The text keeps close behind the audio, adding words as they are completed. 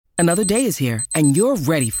Another day is here, and you're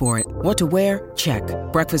ready for it. What to wear? Check.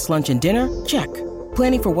 Breakfast, lunch, and dinner? Check.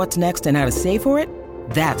 Planning for what's next and how to save for it?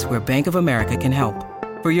 That's where Bank of America can help.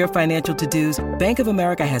 For your financial to-dos, Bank of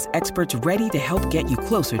America has experts ready to help get you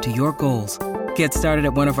closer to your goals. Get started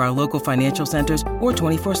at one of our local financial centers or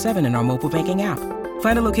 24/7 in our mobile banking app.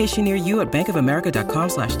 Find a location near you at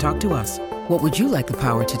bankofamerica.com/talktous. What would you like the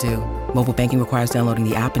power to do? Mobile banking requires downloading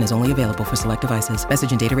the app and is only available for select devices.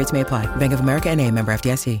 Message and data rates may apply. Bank of America N.A., member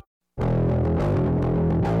FDIC.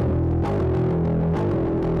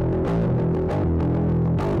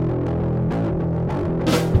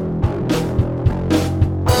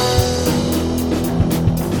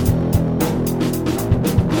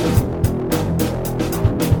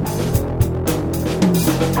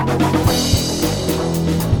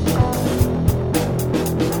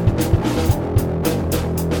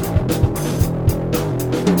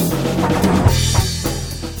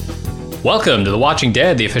 Welcome to The Watching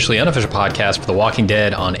Dead, the officially unofficial podcast for The Walking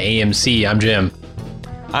Dead on AMC. I'm Jim.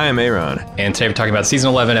 I am Aaron. And today we're talking about Season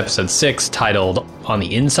 11, Episode 6, titled On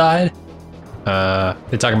the Inside. They're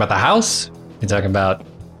talking about the house. They're talking about...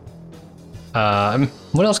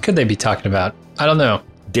 what else could they be talking about? I don't know.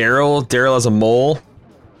 Daryl as a mole.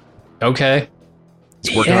 Okay.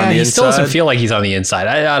 He's working on the he inside. still doesn't feel like he's on the inside.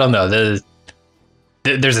 I don't know.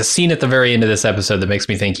 There's a scene at the very end of this episode that makes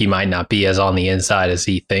me think he might not be as on the inside as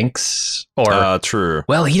he thinks. Or true.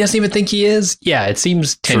 Well, he doesn't even think he is. Yeah, it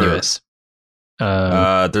seems tenuous.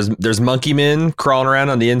 There's monkey men crawling around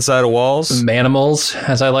on the inside of walls. Manimals,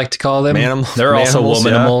 as I like to call them. They're also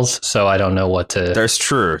womanimals, yeah. So I don't know what to. They're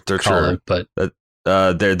true. Them, but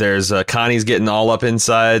there's Connie's getting all up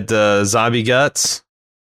inside zombie guts.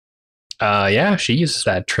 Yeah, she uses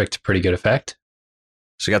that trick to pretty good effect.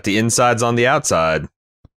 She got the insides on the outside.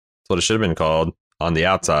 That's what it should have been called. On the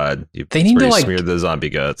outside. They need to smear the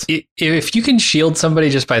zombie guts. If you can shield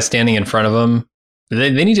somebody just by standing in front of them,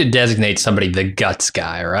 they need to designate somebody the guts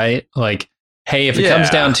guy, right? Like, hey, if it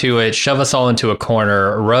comes down to it, shove us all into a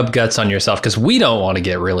corner, rub guts on yourself, because we don't want to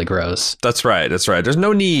get really gross. That's right. There's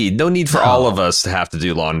no need for all of us to have to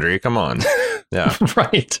do laundry. Come on. Yeah.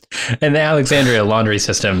 Right. And the Alexandria laundry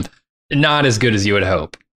system, not as good as you would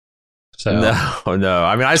hope. So, no.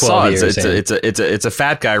 I mean, I saw it. It's a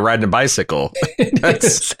fat guy riding a bicycle. And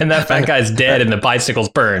that fat guy's dead, and the bicycle's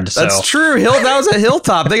burned. So. That's true. That was a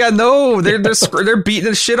hilltop. They got they're beating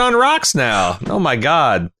the shit on rocks now. Oh my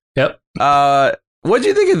god. Yep. What'd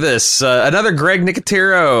you think of this? Another Greg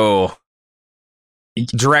Nicotero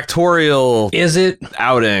directorial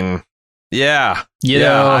outing. Yeah.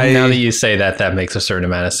 Now that you say that makes a certain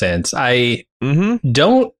amount of sense. I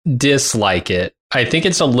don't dislike it. I think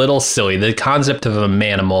it's a little silly. The concept of a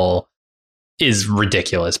manimal is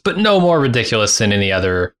ridiculous, but no more ridiculous than any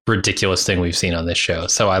other ridiculous thing we've seen on this show.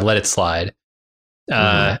 So I let it slide.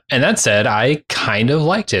 And that said, I kind of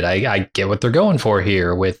liked it. I get what they're going for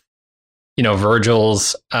here with,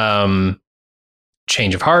 Virgil's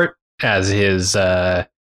change of heart as his,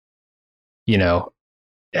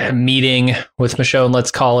 meeting with Michonne,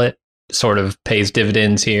 let's call it, sort of pays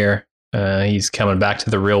dividends here. He's coming back to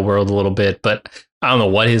the real world a little bit, but I don't know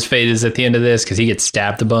what his fate is at the end of this because he gets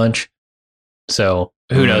stabbed a bunch. So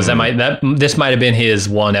who knows? This might have been his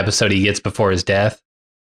one episode he gets before his death.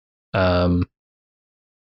 And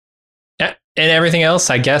everything else,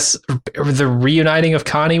 I guess, the reuniting of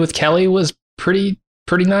Connie with Kelly was pretty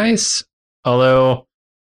nice. Although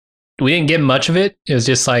we didn't get much of it. It was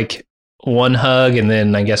just like one hug, and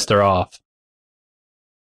then I guess they're off.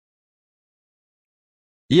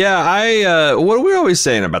 Yeah, what are we always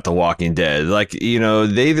saying about The Walking Dead? Like, they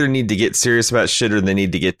either need to get serious about shit or they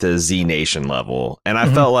need to get to Z Nation level. And I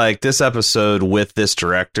felt like this episode with this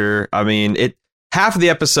director, I mean, half of the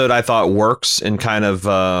episode I thought works in kind of,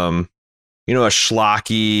 a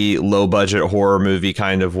schlocky, low budget horror movie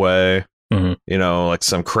kind of way. Like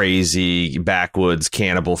some crazy backwoods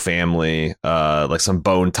cannibal family, like some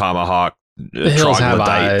bone tomahawk. The hills have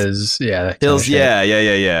eyes. Yeah. Hills.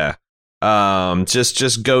 Yeah.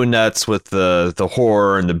 Just go nuts with the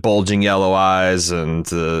horror and the bulging yellow eyes and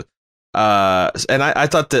I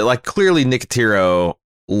thought that like clearly Nicotero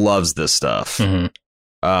loves this stuff.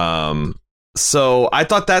 So I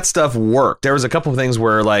thought that stuff worked. There was a couple of things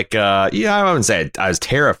where like I wouldn't say I was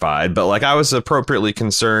terrified, but like I was appropriately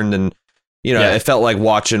concerned and it felt like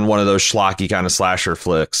watching one of those schlocky kind of slasher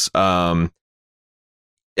flicks. And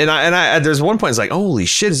I there's one point it's like, holy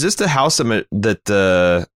shit, is this the house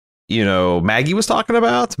that Maggie was talking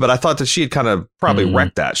about? But I thought that she had kind of probably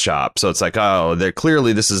wrecked that shop. So it's like, oh,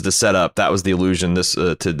 this is the setup. That was the illusion to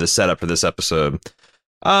the setup for this episode.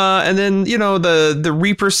 And then, the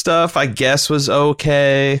Reaper stuff, I guess, was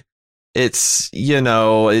okay. it's,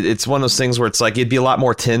 it's one of those things where it's like it'd be a lot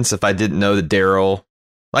more tense if I didn't know that Daryl,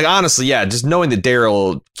 like, honestly, yeah, just knowing that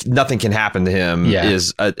Daryl, nothing can happen to him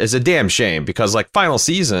is a damn shame, because like final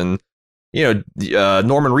season,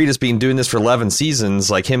 Norman Reedus being doing this for 11 seasons,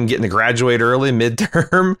 like him getting to graduate early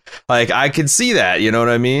midterm, like I could see that, you know what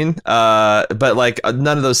I mean? But like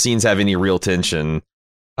none of those scenes have any real tension.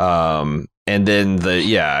 And then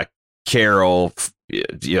Carol,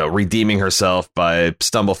 redeeming herself by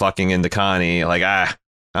stumble fucking into Connie. Like, I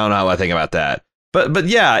don't know how I think about that. But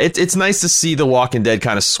yeah, it's nice to see The Walking Dead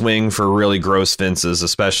kind of swing for really gross fences,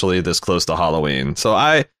 especially this close to Halloween. So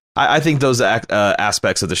I think those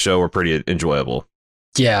aspects of the show were pretty enjoyable.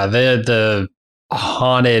 Yeah, the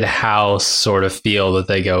haunted house sort of feel that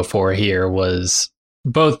they go for here was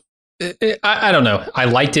both. I don't know. I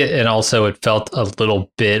liked it, and also it felt a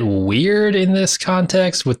little bit weird in this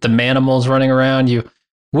context with the manimals running around. You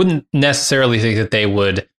wouldn't necessarily think that they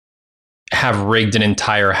would have rigged an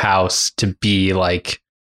entire house to be like,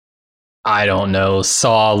 I don't know,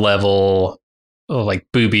 Saw level, like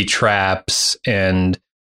booby traps, and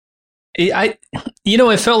it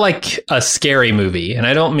felt like a scary movie, and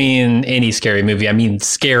I don't mean any scary movie. I mean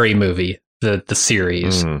Scary Movie, the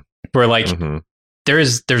series, where like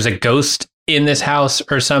there's a ghost in this house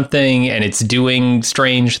or something, and it's doing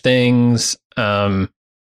strange things. It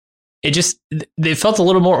felt a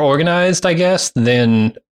little more organized, I guess,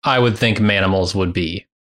 than I would think Manimals would be.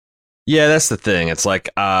 Yeah, that's the thing. It's like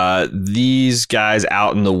these guys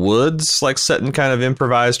out in the woods, like setting kind of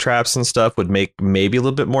improvised traps and stuff, would make maybe a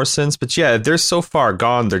little bit more sense. But yeah, they're so far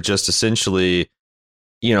gone. They're just essentially,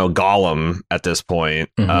 Gollum at this point.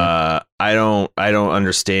 I don't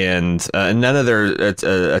understand. None of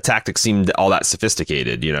their tactics seemed all that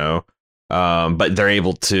sophisticated, but they're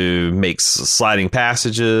able to make sliding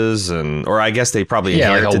passages, or I guess they probably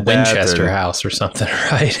inherited like a Winchester house or something,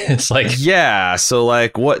 right? It's like, yeah. So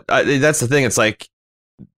like that's the thing. It's like,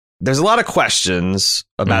 there's a lot of questions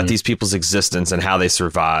about these people's existence and how they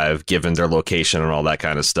survive given their location and all that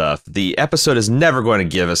kind of stuff. The episode is never going to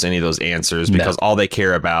give us any of those answers, because all they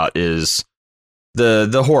care about is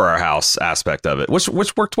the horror house aspect of it, which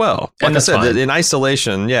worked well. Like I said, in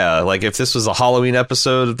isolation, yeah. Like if this was a Halloween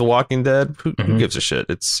episode of The Walking Dead, who gives a shit?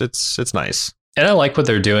 It's nice. And I like what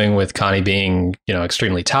they're doing with Connie being,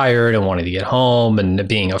 extremely tired and wanting to get home and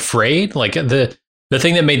being afraid. Like the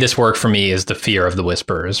thing that made this work for me is the fear of the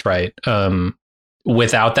Whisperers, right?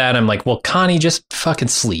 Without that, I'm like, well, Connie, just fucking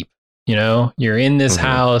sleep. You're in this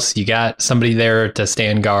house, you got somebody there to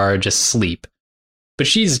stand guard, just sleep. But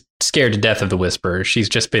she's scared to death of the Whisperer. She's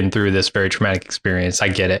just been through this very traumatic experience. I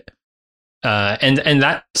get it. And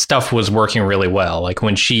that stuff was working really well. Like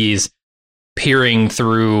when she's peering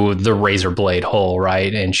through the razor blade hole,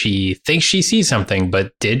 right? And she thinks she sees something,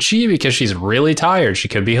 but did she? Because she's really tired. She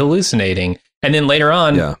could be hallucinating. And then later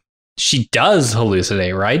on, she does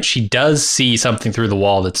hallucinate, right? She does see something through the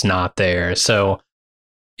wall that's not there. So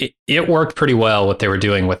it worked pretty well what they were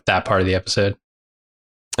doing with that part of the episode.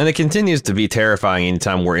 And it continues to be terrifying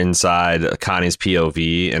anytime we're inside Connie's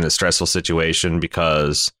POV in a stressful situation,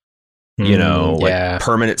 because,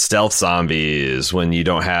 permanent stealth zombies, when you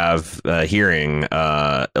don't have hearing,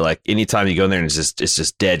 like anytime you go in there and it's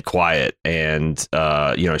just dead quiet, and,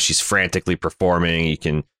 she's frantically performing. You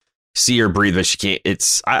can see her breathe, but she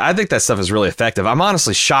can't. I think that stuff is really effective. I'm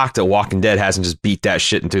honestly shocked that Walking Dead hasn't just beat that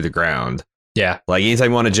shit into the ground. Yeah. Like anytime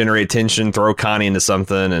you want to generate tension, throw Connie into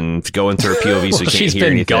something and go into her POV so you can't hear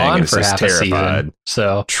anything. She's been gone for half terrified. A season.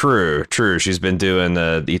 So true. She's been doing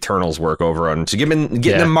the Eternals work over on. She's getting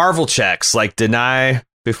them Marvel checks, like deny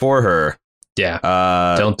before her. Yeah.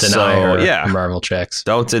 Don't deny her Marvel checks.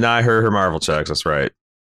 Don't deny her Marvel checks. That's right.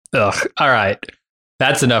 Ugh. All right.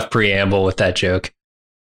 That's enough preamble with that joke.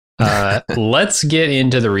 Let's get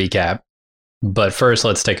into the recap. But first,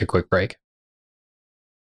 let's take a quick break.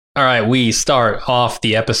 All right, we start off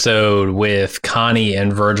the episode with Connie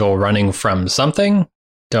and Virgil running from something.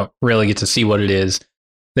 Don't really get to see what it is.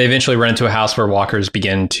 They eventually run into a house where walkers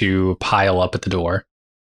begin to pile up at the door.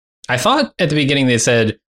 I thought at the beginning they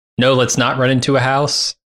said, no, let's not run into a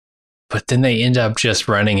house. But then they end up just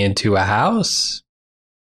running into a house.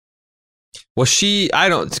 Well,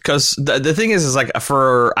 because the thing is like,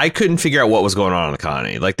 I couldn't figure out what was going on with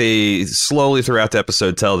Connie. Like they slowly throughout the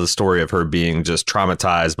episode tell the story of her being just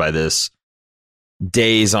traumatized by this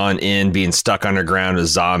days on end being stuck underground with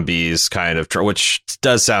zombies, kind of, which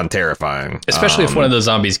does sound terrifying. Especially if one of those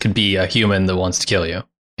zombies could be a human that wants to kill you.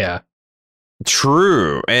 Yeah.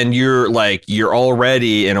 True. And you're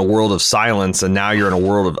already in a world of silence, and now you're in a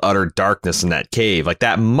world of utter darkness in that cave. Like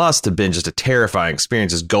that must have been just a terrifying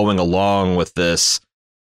experience, just going along with this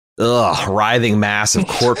writhing mass of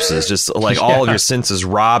corpses, just like all of your senses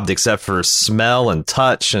robbed except for smell and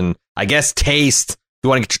touch and I guess taste. You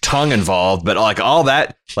want to get your tongue involved, but like all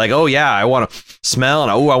that, like, oh yeah, I want to smell and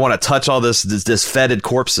I want to touch all this fetid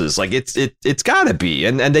corpses. Like it's gotta be.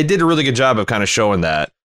 And they did a really good job of kind of showing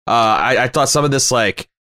that. I thought some of this like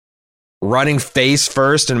running face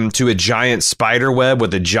first into a giant spider web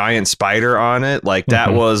with a giant spider on it. Like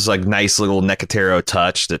that was like nice little Nicotero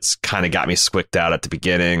touch. That's kind of got me squicked out at the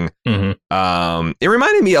beginning. It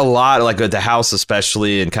reminded me a lot, like the house,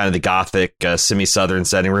 especially in kind of the gothic semi-southern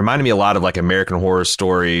setting, reminded me a lot of like American Horror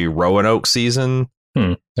Story Roanoke season.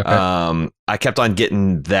 I kept on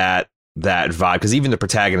getting that vibe because even the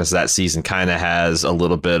protagonist of that season kind of has a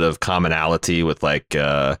little bit of commonality with like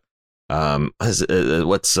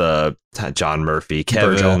what's John Murphy,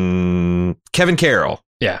 Kevin Carroll.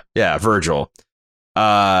 Yeah, Virgil.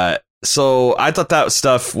 So I thought that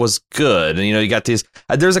stuff was good. And, you got these.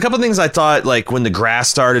 There's a couple of things I thought, like when the grass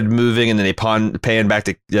started moving and then they pan back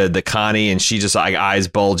to the Connie and she just like eyes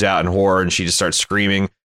bulge out in horror and she just starts screaming.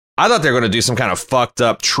 I thought they were going to do some kind of fucked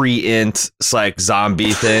up tree like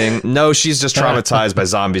zombie thing. No, she's just traumatized by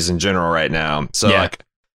zombies in general right now. So I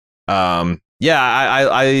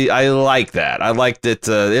like that. I liked it.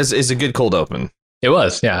 It's a good cold open. It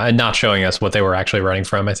was, yeah. And not showing us what they were actually running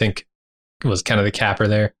from, I think, was kind of the capper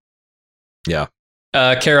there. Yeah.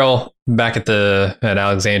 Carol back at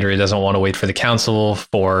Alexandria doesn't want to wait for the council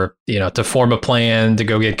to form a plan to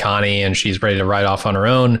go get Connie, and she's ready to ride off on her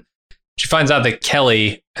own. She finds out that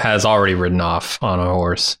Kelly has already ridden off on a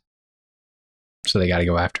horse, so they got to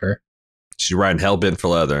go after her. She's riding hell-bent for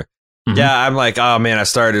leather. Yeah, I'm like, oh man, I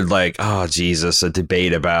started like, oh Jesus, a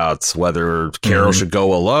debate about whether Carol should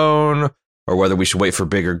go alone or whether we should wait for a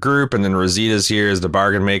bigger group. And then Rosita's here as the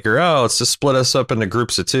bargain maker. Oh, let's just split us up into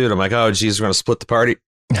groups of two. And I'm like, oh geez, we're going to split the party.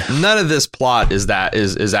 None of this plot is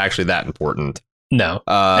actually that important. No.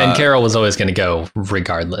 And Carol was always going to go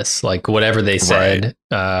regardless. Like whatever they said,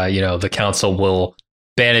 right. The council will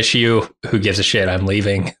banish you. Who gives a shit? I'm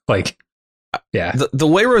leaving. Like, yeah. The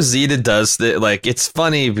way Rosita does that, like, it's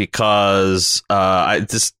funny because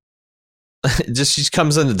she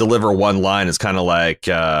comes in to deliver one line. It's kind of like,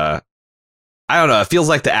 I don't know. It feels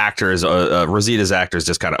like the actors, Rosita's actor is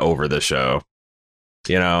just kind of over the show.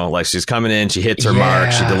 Like she's coming in, she hits her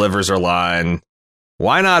mark, she delivers her line.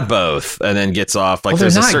 Why not both? And then gets off. Like,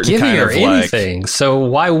 there's a certain kind of anything. So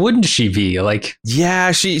why wouldn't she be like?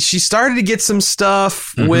 Yeah, she started to get some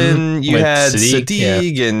stuff when you had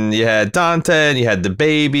Sadiq and you had Dante and you had the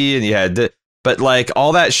baby and you had but like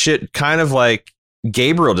all that shit kind of like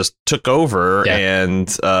Gabriel just took over and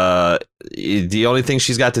the only thing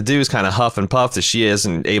she's got to do is kind of huff and puff that she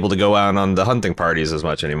isn't able to go out on the hunting parties as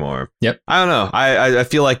much anymore. Yep. I don't know. I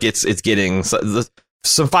feel like it's getting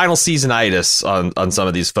some final seasonitis on some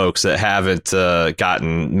of these folks that haven't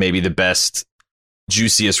gotten maybe the best,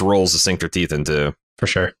 juiciest roles to sink their teeth into. For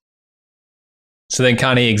sure. So then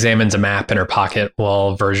Connie examines a map in her pocket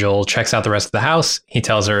while Virgil checks out the rest of the house. He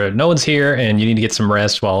tells her no one's here and you need to get some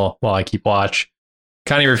rest while I keep watch.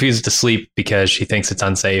 Connie refuses to sleep because she thinks it's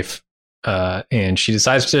unsafe, and she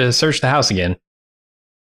decides to search the house again.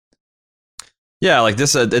 Yeah, like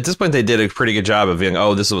this at this point, they did a pretty good job of being,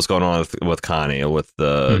 oh, this is what's going on with Connie, with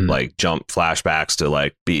the like jump flashbacks to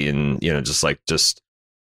like being, just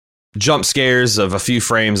jump scares of a few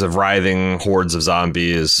frames of writhing hordes of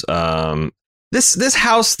zombies. This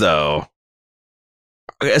house, though,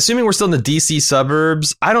 assuming we're still in the DC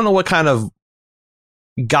suburbs, I don't know what kind of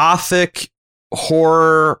gothic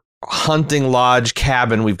horror hunting lodge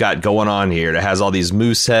cabin we've got going on here that has all these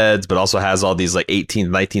moose heads, but also has all these like 18th,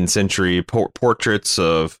 19th century portraits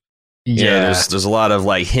of, there's a lot of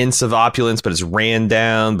like hints of opulence, but it's ran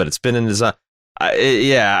down, but it's been in design.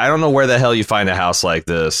 I don't know where the hell you find a house like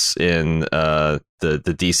this in the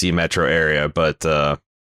DC metro area, but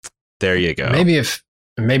there you go. Maybe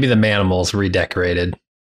the Manimals redecorated.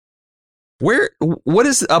 What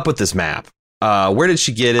is up with this map? Where did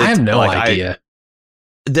she get it? I have no idea.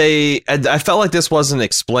 I felt like this wasn't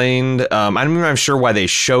explained. I'm sure why they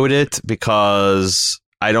showed it because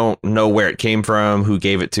I don't know where it came from, who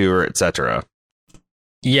gave it to her, etc.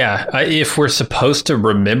 Yeah, if we're supposed to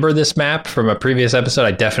remember this map from a previous episode,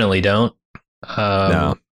 I definitely don't.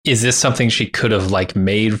 No. Is this something she could have like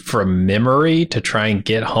made from memory to try and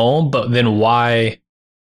get home? But then why?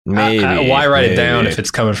 Why write it down if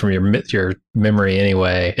it's coming from your memory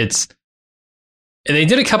anyway? They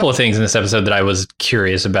did a couple of things in this episode that I was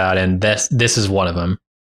curious about, and this is one of them.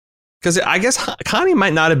 Because I guess Connie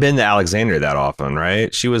might not have been to Alexandria that often,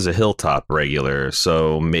 right? She was a Hilltop regular,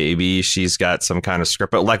 so maybe she's got some kind of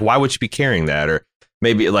script. But like, why would she be carrying that? Or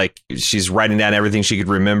maybe like she's writing down everything she could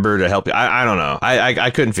remember to help you. I don't know. I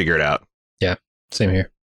couldn't figure it out. Yeah, same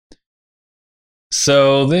here.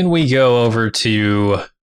 So then we go over to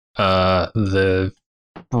the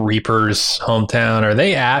Reaper's hometown. Are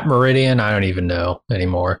they at Meridian? I don't even know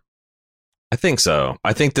anymore. I think so.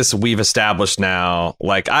 I think we've established now.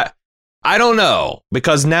 Like I don't know,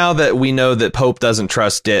 because now that we know that Pope doesn't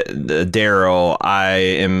trust Daryl, I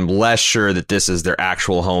am less sure that this is their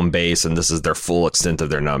actual home base and this is their full extent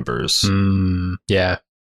of their numbers. Yeah.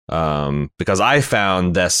 Because I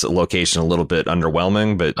found this location a little bit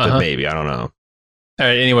underwhelming, but maybe, I don't know. All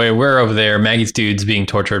right. Anyway, we're over there. Maggie's dude's being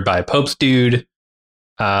tortured by Pope's dude.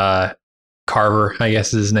 Carver, I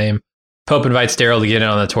guess is his name. Pope invites Daryl to get in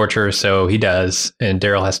on the torture, so he does, and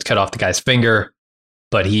Daryl has to cut off the guy's finger.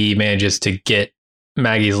 But he manages to get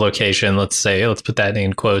Maggie's location, let's put that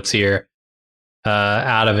in quotes here,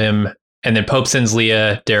 out of him. And then Pope sends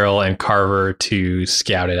Leah, Daryl, and Carver to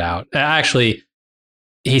scout it out. Actually,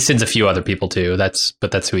 he sends a few other people too. That's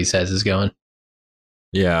who he says is going.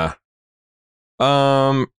 Yeah.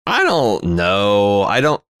 I don't know.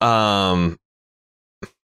 I'm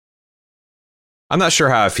not sure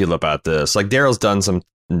how I feel about this. Like, Daryl's done some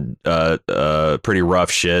pretty rough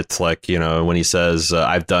shit, like, you know, when he says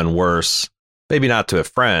I've done worse, maybe not to a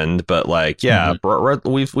friend, but like, yeah,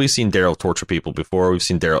 we've seen Daryl torture people before, we've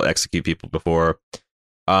seen Daryl execute people before,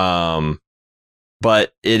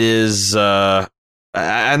 but it is I'm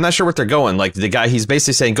not sure what they're going. Like, the guy, he's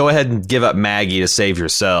basically saying, go ahead and give up Maggie to save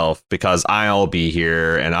yourself, because I'll be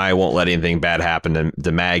here and I won't let anything bad happen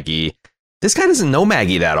to Maggie. This guy doesn't know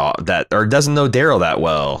Maggie or doesn't know Daryl that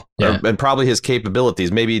well, and probably his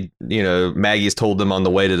capabilities. Maybe, you know, Maggie's told him on the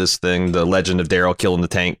way to this thing, the legend of Daryl killing the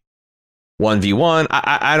tank 1v1.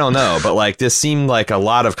 I don't know, but like, this seemed like a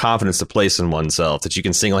lot of confidence to place in oneself, that you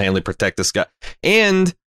can single-handedly protect this guy.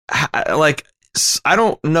 And like, I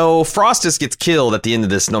don't know, Frost just gets killed at the end of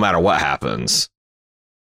this no matter what happens.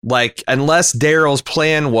 Like, unless Daryl's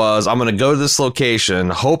plan was, I'm going to go to this location,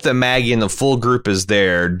 hope that Maggie and the full group is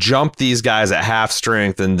there, jump these guys at half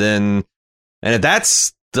strength, and if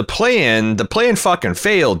that's the plan fucking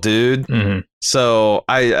failed, dude. Mm-hmm. So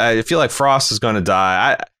I feel like Frost is going to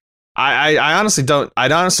die. I honestly don't. I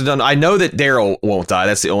know that Daryl won't die.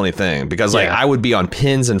 That's the only thing, because like, I would be on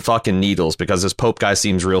pins and fucking needles, because this Pope guy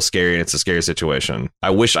seems real scary and it's a scary situation. I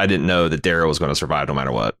wish I didn't know that Daryl was going to survive no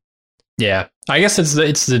matter what. Yeah, I guess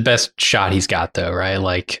it's the best shot he's got, though, right?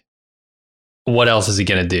 Like, what else is he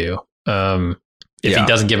going to do? If he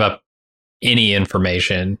doesn't give up any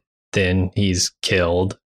information, then he's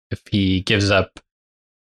killed. If he gives up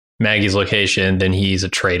Maggie's location, then he's a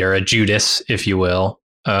traitor, a Judas, if you will.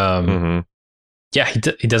 Yeah,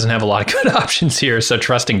 he doesn't have a lot of good options here, so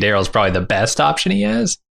trusting Daryl is probably the best option he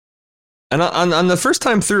has. And on the first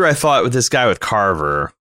time through, I thought with this guy with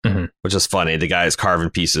Carver, which is funny. The guy is carving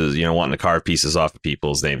pieces, you know, wanting to carve pieces off of people.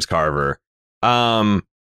 His name's Carver.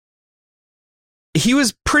 He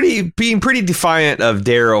was being pretty defiant of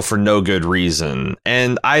Daryl for no good reason.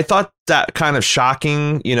 And I thought that kind of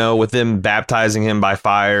shocking, you know, with them baptizing him by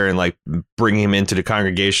fire and like bringing him into the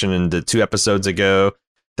congregation in the 2 episodes ago,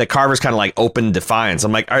 that Carver's kind of like open defiance.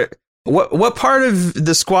 I'm like, what part of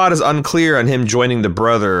the squad is unclear on him joining the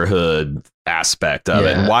Brotherhood aspect of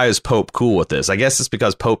it? And why is Pope cool with this? I guess it's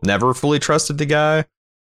because Pope never fully trusted the guy,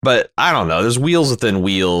 but I don't know. There's wheels within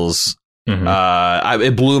wheels.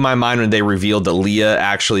 It blew my mind when they revealed that Leah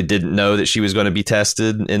actually didn't know that she was going to be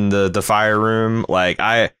tested in the fire room. Like,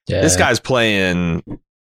 this guy's playing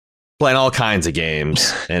all kinds of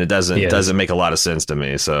games, and it doesn't make a lot of sense to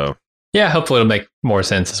me. So yeah, hopefully it'll make more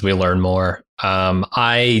sense as we learn more.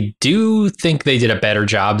 I do think they did a better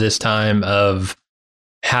job this time of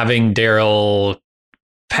having Daryl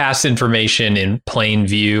pass information in plain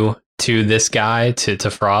view to this guy, to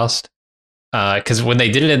Frost. Because when they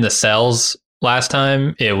did it in the cells last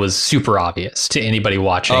time, it was super obvious to anybody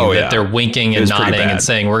watching that they're winking and nodding and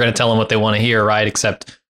saying, we're going to tell them what they want to hear, right?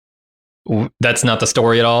 Except that's not the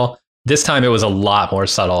story at all. This time it was a lot more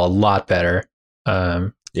subtle, a lot better.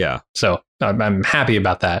 So I'm happy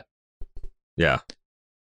about that. Yeah.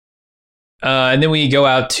 And then we go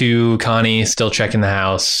out to Connie, still checking the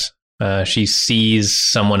house. She sees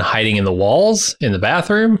someone hiding in the walls in the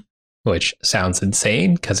bathroom, which sounds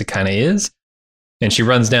insane because it kind of is. And she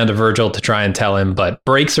runs down to Virgil to try and tell him, but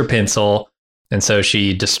breaks her pencil. And so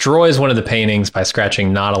she destroys one of the paintings by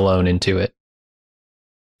scratching "Not Alone" into it.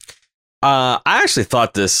 I actually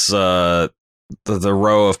thought this, the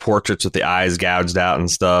row of portraits with the eyes gouged out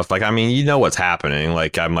and stuff. Like, I mean, you know what's happening.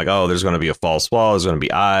 Like, I'm like, oh, there's going to be a false wall. There's going to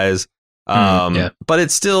be eyes. But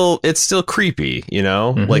it's still creepy, you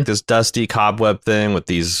know, like this dusty cobweb thing with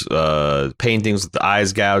these paintings with the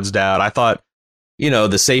eyes gouged out. I thought, you know,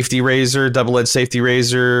 the safety razor, double-edged safety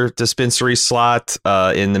razor dispensary slot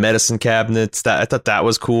in the medicine cabinets, I thought that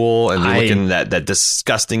was cool. And looking that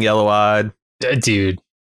disgusting yellow-eyed.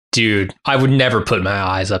 Dude, I would never put my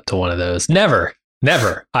eyes up to one of those. Never.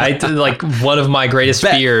 I like one of my greatest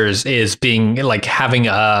fears is being like having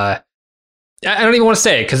I don't even want to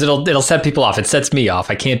say it because it'll set people off. It sets me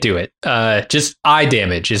off. I can't do it. Just eye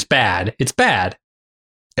damage is bad. It's bad.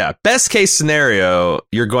 Yeah. Best case scenario,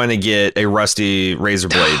 you're going to get a rusty razor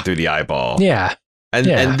blade through the eyeball. Yeah.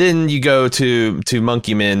 And then you go to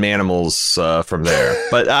Monkey Man Manimals from there.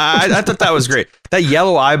 But I thought that was great. That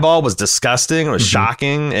yellow eyeball was disgusting. It was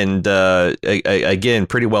shocking. And again,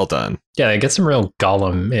 pretty well done. Yeah, they get some real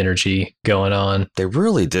Gollum energy going on. They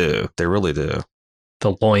really do.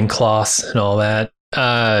 The loincloths and all that.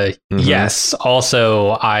 Yes.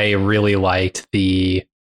 Also, I really liked the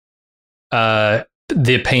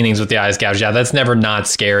paintings with the eyes gouged out. That's never not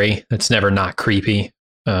scary. That's never not creepy.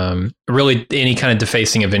 Really, any kind of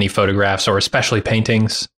defacing of any photographs or especially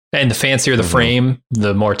paintings. And the fancier the frame,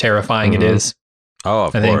 the more terrifying it is. Oh,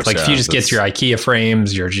 of course. I think like if you just get your IKEA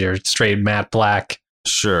frames, your straight matte black.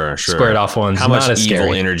 Sure. Squared off ones. How much evil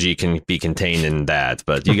scary. energy can be contained in that?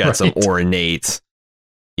 But you got some ornate,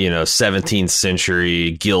 17th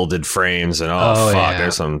century gilded frames, and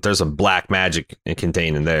there's some black magic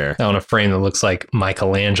contained in there. On a frame that looks like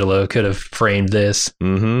Michelangelo could have framed this.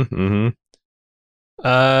 And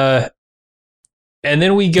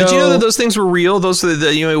then we go. Did you know that those things were real? Those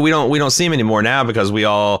we don't see them anymore now because we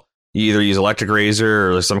all either use electric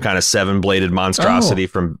razor or some kind of 7-bladed monstrosity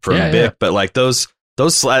from Bic. Yeah. But like those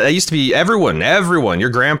that used to be everyone, your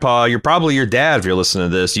grandpa, probably your dad, if you're listening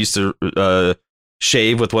to this, used to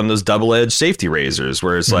shave with one of those double-edged safety razors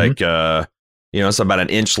where it's like, it's about an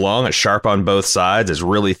inch long, it's sharp on both sides, it's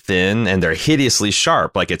really thin, and they're hideously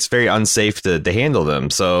sharp. Like it's very unsafe to handle them.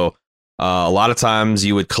 So a lot of times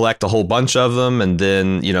you would collect a whole bunch of them and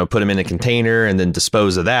then, put them in a container and then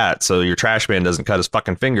dispose of that. So your trash man doesn't cut his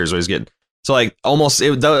fucking fingers or he's getting. So like almost it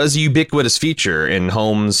was a ubiquitous feature in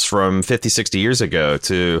homes from 50, 60 years ago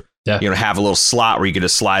to, have a little slot where you could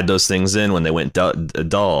just slide those things in when they went dull.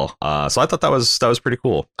 So I thought that was pretty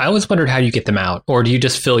cool. I always wondered how you get them out, or do you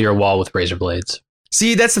just fill your wall with razor blades?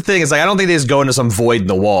 See, that's the thing. Is like I don't think they just go into some void in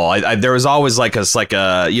the wall. There was always you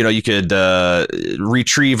could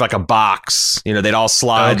retrieve like a box. They'd all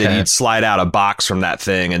slide, and you'd slide out a box from that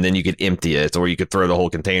thing, and then you could empty it, or you could throw the whole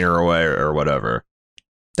container away or whatever.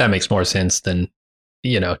 That makes more sense than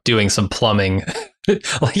doing some plumbing.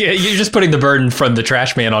 Like you're just putting the burden from the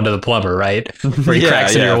trash man onto the plumber, right? Where he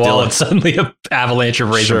cracks in your wall and suddenly an avalanche of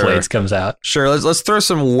razor blades comes out. Sure, let's throw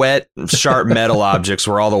some wet, sharp metal objects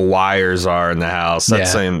where all the wires are in the house.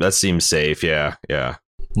 That seems safe. Yeah.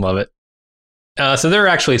 Love it. So there are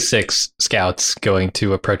actually 6 scouts going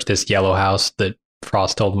to approach this yellow house that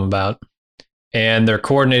Frost told them about. And they're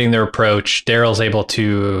coordinating their approach. Daryl's able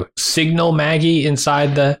to signal Maggie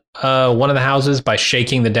inside the one of the houses by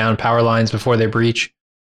shaking the down power lines before they breach.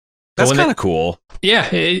 That's kind of cool. Yeah,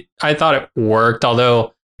 I thought it worked,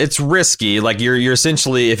 although it's risky. Like you're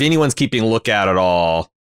essentially, if anyone's keeping lookout at all,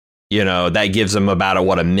 that gives them about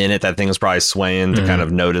a minute. That thing is probably swaying to kind of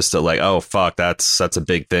notice that, like, oh fuck, that's a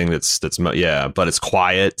big thing. But it's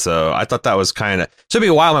quiet. So I thought that was kind of took me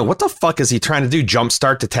a while. I'm like, what the fuck is he trying to do?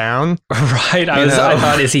 Jumpstart to town? Right. I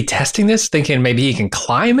thought, is he testing this? Thinking maybe he can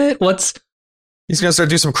climb it? He's gonna start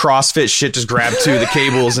doing some CrossFit shit. Just grab 2 of the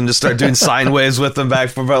cables and just start doing sine waves with them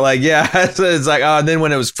back. But like, yeah, it's like, oh. And then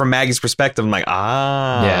when it was from Maggie's perspective, I'm like,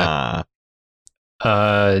 yeah.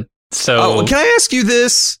 So can I ask you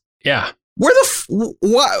this? Yeah. Where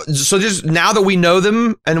what? So just now that we know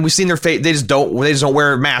them and we've seen their face, they just don't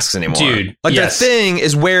wear masks anymore. Dude, like their thing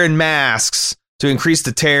is wearing masks to increase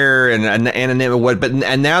the terror and what? But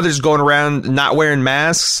now they're just going around not wearing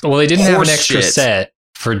masks. Well, they didn't have an extra set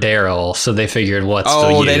for Daryl, so they figured what's the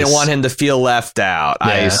use? They didn't want him to feel left out. Yeah.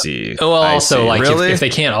 I see. Well, also like if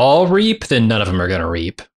they can't all reap, then none of them are going to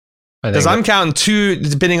reap. Because I'm counting 2,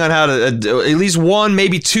 depending on how to, at least 1,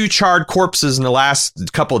 maybe 2 charred corpses in the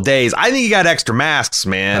last couple of days. I think you got extra masks,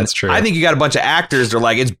 man. That's true. I think you got a bunch of actors that are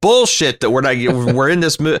like, it's bullshit that we're in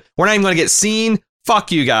this movie. We're not even going to get seen.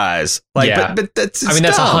 Fuck you guys. Like, yeah. but that's, I mean,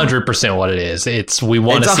 that's 100% what it is. We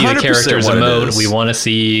want to see the characters emote. We want to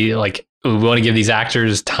see, we want to give these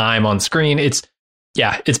actors time on screen. It's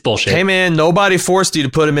bullshit. Hey man, nobody forced you to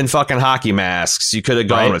put them in fucking hockey masks. You could have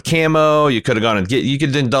gone with camo. You could have gone you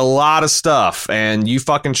could have done a lot of stuff, and you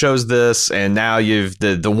fucking chose this. And now you've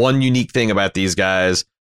the one unique thing about these guys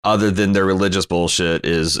other than their religious bullshit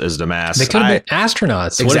is the mask. They could have been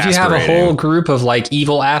astronauts. What if you have a whole group of like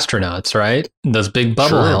evil astronauts, right? Those big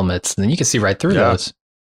bubble helmets, and then you can see right through those.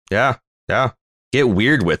 Yeah. Get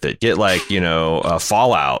weird with it. Get like,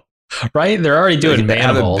 Fallout. Right? They're already doing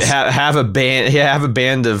manimals. Have a band. Yeah, have a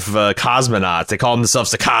band of cosmonauts. They call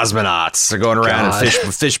themselves the cosmonauts. They're going around in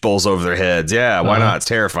fish bowls over their heads. Yeah, why not? It's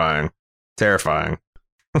terrifying. So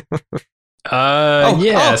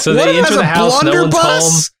they enter the house. No one's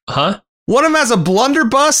home. Huh? One of them has a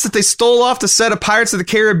blunderbuss that they stole off the set of Pirates of the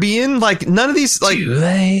Caribbean. Like none of these. Like, do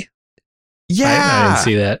they? Yeah, I didn't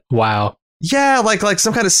see that. Wow. Yeah, like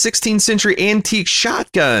some kind of 16th century antique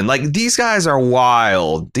shotgun. Like these guys are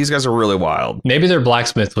wild. These guys are really wild. Maybe their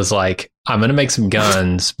blacksmith was like, I'm going to make some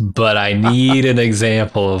guns, but I need an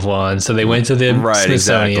example of one. So they went to the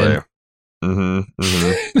Smithsonian.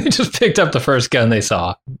 Exactly. They just picked up the first gun they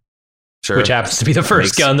saw. Sure. Which happens to be the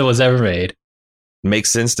first gun that was ever made.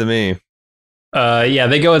 Makes sense to me.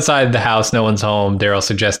 They go inside the house. No one's home. Daryl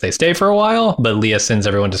suggests they stay for a while, but Leah sends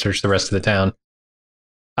everyone to search the rest of the town.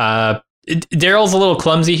 Daryl's a little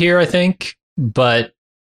clumsy here, I think, but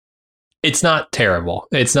it's not terrible.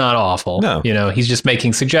 It's not awful. No. He's just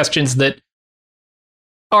making suggestions that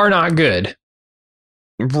are not good.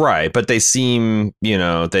 Right, but they seem,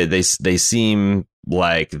 they seem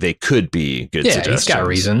like they could be good suggestions. He's got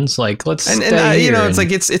reasons. Like, let's and it's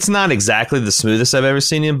like it's not exactly the smoothest I've ever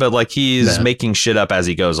seen him, but like he's making shit up as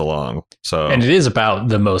he goes along. So, and it is about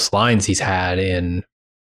the most lines he's had in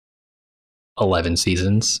 11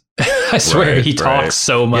 seasons. I swear he talks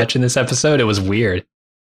so much in this episode. It was weird.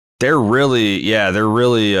 They're really shining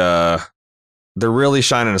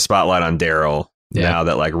a spotlight on Daryl now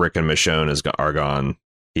that like Rick and Michonne are gone.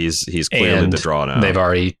 He's clearly the draw now. They've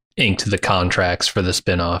already inked the contracts for the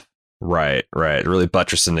spinoff. Right. Really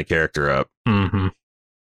buttressing the character up. Mm-hmm.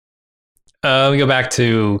 We go back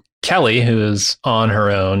to Kelly, who is on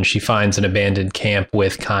her own. She finds an abandoned camp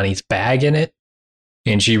with Connie's bag in it,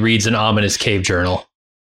 and she reads an ominous cave journal.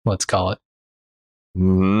 Let's call it.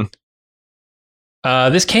 Mm-hmm.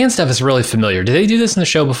 This can stuff is really familiar. Did they do this in the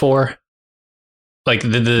show before? Like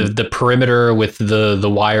the perimeter with the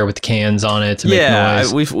wire with the cans on it to make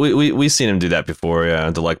noise? We've seen him do that before,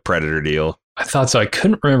 the like Predator deal. I thought so. I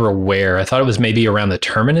couldn't remember where. I thought it was maybe around the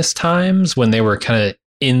Terminus times when they were kind of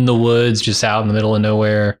in the woods, just out in the middle of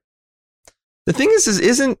nowhere. The thing is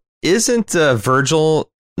isn't Virgil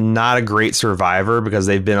not a great survivor because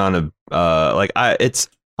they've been on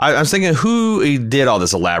I was thinking who did all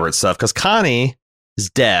this elaborate stuff, because Connie is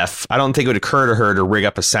deaf. I don't think it would occur to her to rig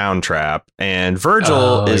up a sound trap, and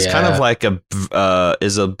Virgil is kind of like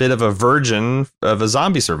is a bit of a virgin of a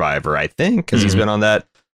zombie survivor, I think, because he's been on that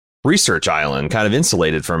research island, kind of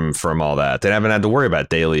insulated from all that. They haven't had to worry about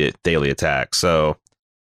daily attacks. So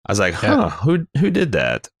I was like, who did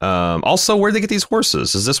that? Also, where'd they get these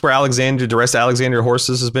horses? Is this where the rest of Alexandria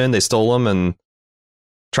horses has been? They stole them and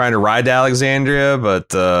trying to ride to Alexandria,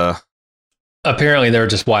 but apparently there are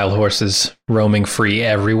just wild horses roaming free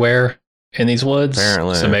everywhere in these woods.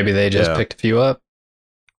 Apparently, so maybe they just picked a few up.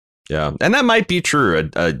 Yeah, and that might be true.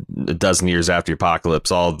 A dozen years after the apocalypse,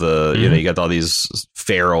 all the you got all these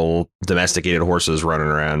feral domesticated horses running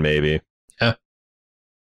around. Maybe. Yeah.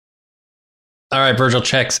 All right, Virgil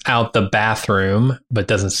checks out the bathroom, but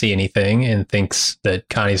doesn't see anything and thinks that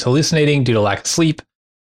Connie's hallucinating due to lack of sleep.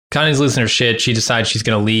 Connie's losing her shit. She decides she's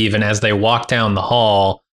going to leave, and as they walk down the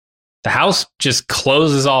hall, the house just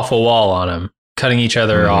closes off a wall on them, cutting each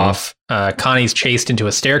other off. Connie's chased into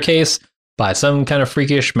a staircase by some kind of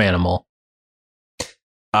freakish manimal.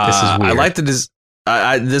 This is weird. I liked it.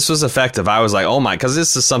 This was effective. I was like, oh my, because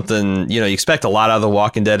this is something, you expect a lot out of The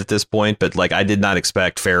Walking Dead at this point, but like I did not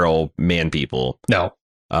expect feral man people. No.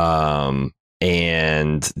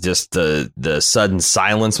 And just the sudden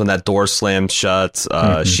silence when that door slammed shut.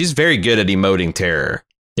 She's very good at emoting terror.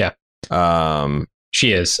 Yeah.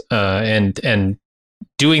 She is. And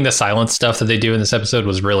doing the silence stuff that they do in this episode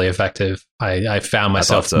was really effective. I found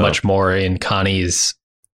myself much more in Connie's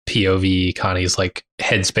POV, Connie's like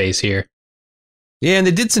headspace here. Yeah, and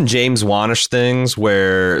they did some James Wan-ish things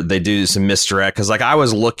where they do some misdirect. Because like I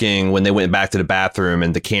was looking when they went back to the bathroom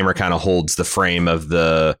and the camera kind of holds the frame of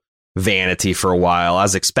the vanity for a while. I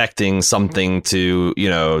was expecting something to,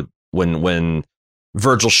 when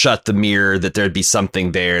Virgil shut the mirror, that there'd be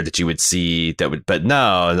something there that you would see that would, but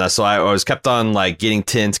no. And so I was kept on like getting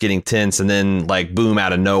tense. And then like boom,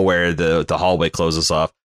 out of nowhere, the hallway closes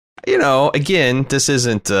off. Again, this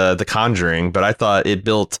isn't The Conjuring, but I thought it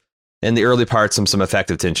built in the early parts some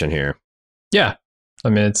effective tension here. Yeah. I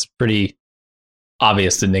mean, it's pretty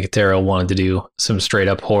obvious that Nicotero wanted to do some straight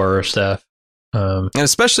up horror stuff. And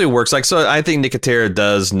especially works like, so I think Nicotera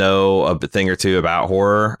does know a thing or two about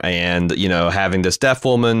horror, and, you know, having this deaf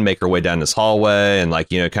woman make her way down this hallway and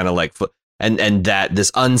like, you know, kind of like, and that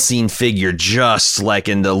this unseen figure just like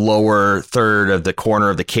in the lower third of the corner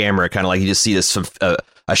of the camera, kind of like you just see this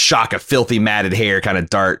a shock of filthy matted hair kind of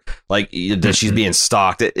dart, like that she's being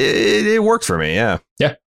stalked. It worked for me. Yeah.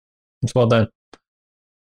 Yeah. It's well done.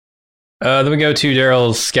 Then we go to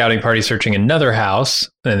Daryl's scouting party searching another house,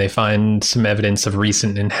 and they find some evidence of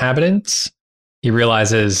recent inhabitants. He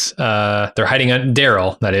realizes they're hiding.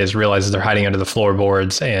 Daryl, that is, realizes they're hiding under the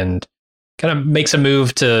floorboards and kind of makes a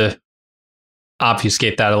move to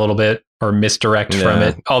obfuscate that a little bit or misdirect from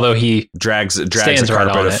it. Although he drags the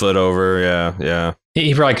carpet a foot over. Yeah.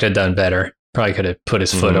 He probably could have done better. Probably could have put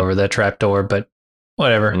his foot over that trapdoor, but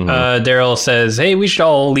whatever. Daryl says, "Hey, we should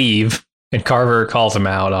all leave," and Carver calls him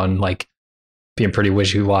out on like being pretty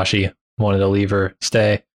wishy-washy, wanted to leave her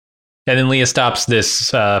stay. And then Leah stops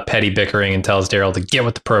this petty bickering and tells Daryl to get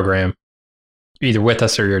with the program. You're either with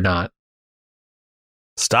us or you're not.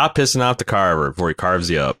 Stop pissing off the Carver before he carves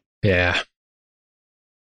you up. Yeah.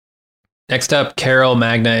 Next up, Carol,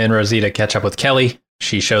 Magna, and Rosita catch up with Kelly.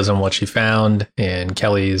 She shows them what she found, and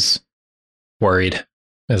Kelly's worried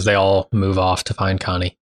as they all move off to find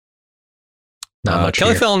Connie. Not much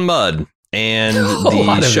Kelly here. fell in mud, and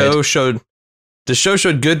the show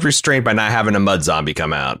showed good restraint by not having a mud zombie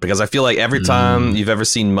come out, because I feel like every time you've ever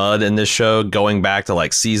seen mud in this show, going back to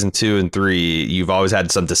like season 2 and 3, you've always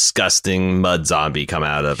had some disgusting mud zombie come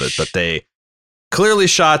out of it. But they clearly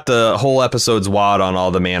shot the whole episode's wad on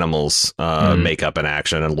all the Manimals makeup and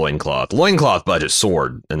action and loincloth budget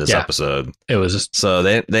soared in this episode. It was just so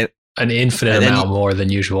they an infinite amount more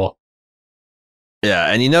than usual.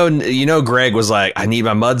 Yeah, and you know, Greg was like, "I need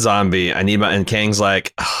my mud zombie. And Kang's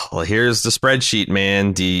like, oh, well, here's the spreadsheet,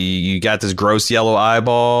 man. You got this gross yellow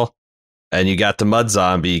eyeball, and you got the mud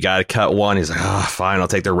zombie. You got to cut one." He's like, "Oh, fine, I'll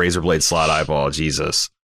take the razor blade slot eyeball."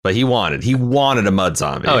 Jesus, but he wanted a mud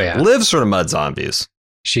zombie. Oh yeah, lives for the mud zombies.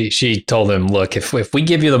 She told him, "Look, if we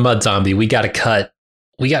give you the mud zombie, we got to cut,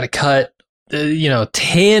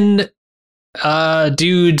 10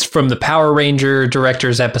 dudes from the Power Ranger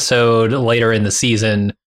director's episode later in the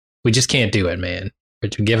season. We just can't do it, man. We're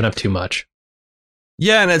giving up too much."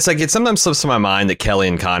 Yeah, and it's like, it sometimes slips to my mind that Kelly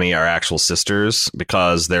and Connie are actual sisters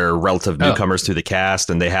because they're relative newcomers to the cast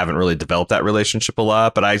and they haven't really developed that relationship a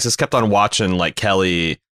lot. But I just kept on watching like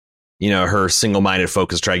Kelly, you know, her single-minded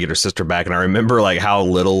focus try to get her sister back. And I remember like how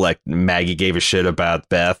little like Maggie gave a shit about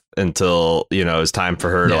Beth until, you know, it was time for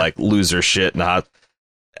her to like lose her shit and not.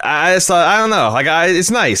 I just thought, I don't know, like it's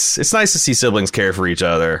nice. It's nice to see siblings care for each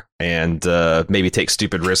other and maybe take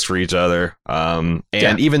stupid risks for each other. And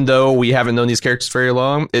even though we haven't known these characters very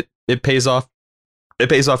long, it pays off. It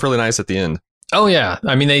pays off really nice at the end. Oh yeah,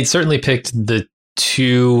 I mean, they certainly picked the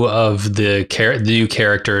two of the new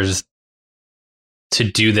characters to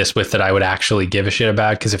do this with that I would actually give a shit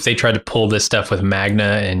about. Because if they tried to pull this stuff with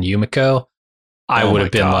Magna and Yumiko, I would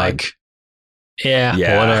have been like, yeah,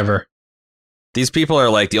 whatever. These people are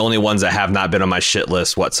like the only ones that have not been on my shit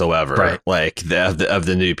list whatsoever. Right. Like of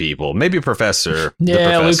the new people. Maybe Professor.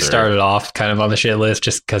 Yeah, Luke started off kind of on the shit list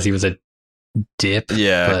just because he was a dip.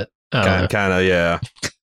 Yeah, but kind of. Yeah,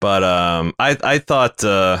 but I thought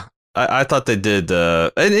I thought they did.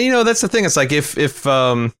 And you know, that's the thing. It's like if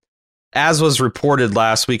as was reported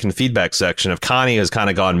last week in the feedback section, if Connie has kind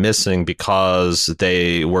of gone missing because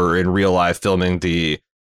they were in real life filming the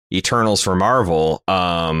Eternals for Marvel.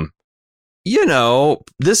 You know,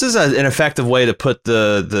 this is an effective way to put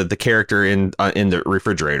the character in the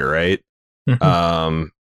refrigerator, right? Mm-hmm.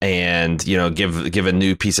 And you know, give a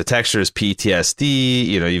new piece of texture as PTSD.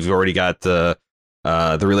 You know, you've already got the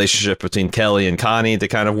relationship between Kelly and Connie to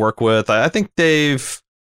kind of work with. I think they've,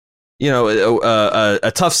 you know, a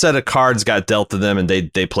tough set of cards got dealt to them, and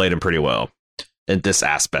they played them pretty well in this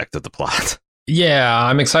aspect of the plot. Yeah,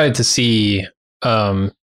 I'm excited to see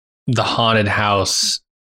the haunted house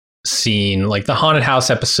scene, like the haunted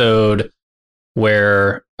house episode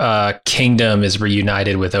where Kingdom is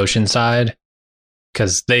reunited with Oceanside,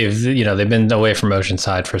 because they've been away from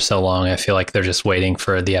Oceanside for so long. I feel like they're just waiting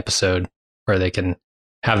for the episode where they can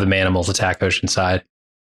have the Manimals attack Oceanside.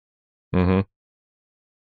 Mm-hmm.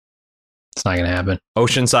 It's not going to happen.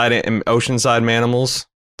 Oceanside Manimals.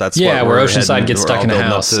 That's where Oceanside gets stuck in a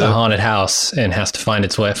house, a haunted house, and has to fight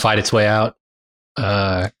its way out.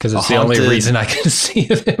 Because it's the only reason I can see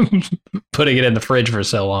them putting it in the fridge for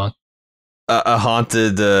so long. A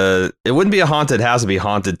haunted, it wouldn't be a haunted house, it'd be a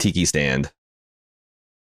haunted tiki stand.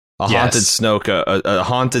 Haunted Snoke, a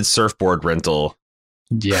haunted surfboard rental.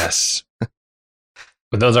 Yes.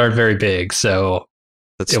 But those aren't very big, so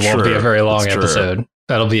It won't be a very long episode.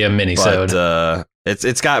 That'll be a mini-sode. But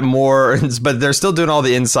it's got more, but they're still doing all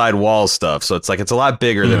the inside wall stuff. So it's like it's a lot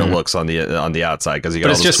bigger than it looks on the outside because you got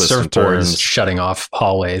all those twists and turns. Surfboards shutting off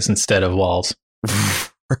hallways instead of walls.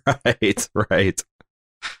 Right.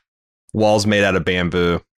 Walls made out of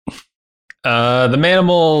bamboo. The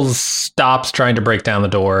Manimal stops trying to break down the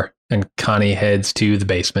door, and Connie heads to the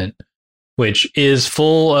basement, which is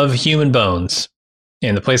full of human bones.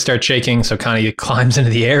 And the place starts shaking, so Connie climbs into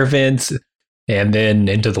the air vents and then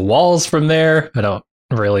into the walls from there. I don't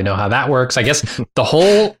really know how that works. I guess the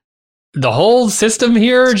whole system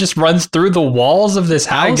here just runs through the walls of this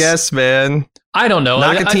house. I guess, man. I don't know.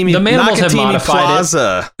 Nakatini, the Manimals have modified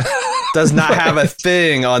Plaza does not have a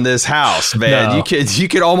thing on this house, man. No. You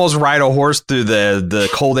could almost ride a horse through the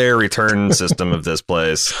cold air return system of this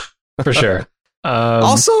place. For sure.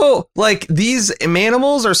 Also, like, these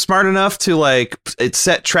Manimals are smart enough to like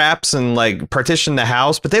set traps and like partition the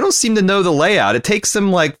house, but they don't seem to know the layout. It takes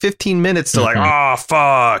them like 15 minutes to like, oh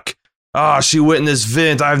fuck, she went in this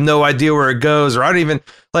vent. I have no idea where it goes, or I don't even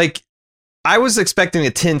like. I was expecting a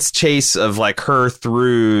tense chase of like her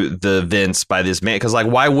through the vents by this man, because like,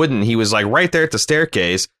 why wouldn't he? Was like right there at the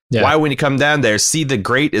staircase. Yeah. Why wouldn't he come down there, see the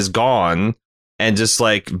grate is gone, and just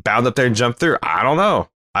like bound up there and jump through? I don't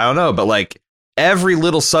know, but like. Every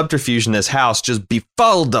little subterfuge in this house just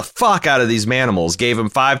befuddled the fuck out of these Manimals. Gave them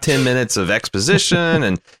 5-10 minutes of exposition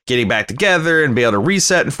and getting back together and be able to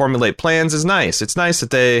reset and formulate plans is nice. It's nice that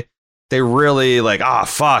they really like,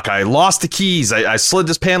 fuck, I lost the keys. I slid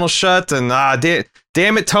this panel shut and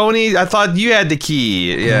damn it, Tony, I thought you had the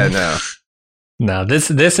key. Yeah, no. No, this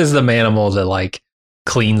is the Manimal that like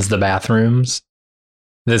cleans the bathrooms.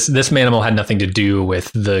 This Manimal had nothing to do with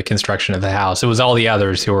the construction of the house. It was all the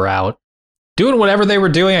others who were out doing whatever they were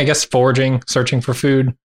doing, I guess, foraging, searching for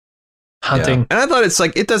food, hunting. Yeah. And I thought it's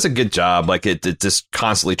like, it does a good job. Like it just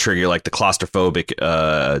constantly trigger like the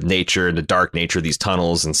claustrophobic nature and the dark nature of these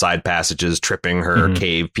tunnels and side passages, tripping her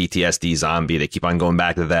cave PTSD zombie. They keep on going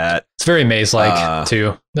back to that. It's very maze-like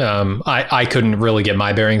too. I couldn't really get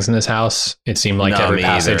my bearings in this house. It seemed like every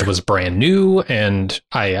passage was brand new and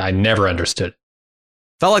I never understood.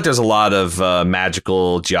 Felt like there's a lot of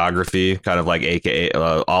magical geography, kind of like AKA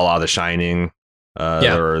a la The Shining,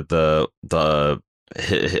 or the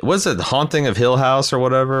was it the Haunting of Hill House or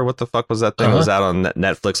whatever? What the fuck was that thing? It was out on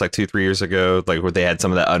Netflix like 2-3 years ago, like where they had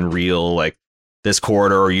some of that unreal, like this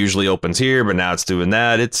corridor usually opens here, but now it's doing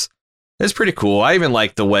that. It's pretty cool. I even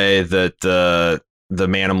like the way that the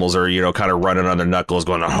Manimals are, kind of running on their knuckles,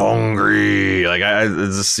 going hungry. Like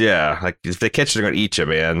like if they catch you, they're gonna eat you,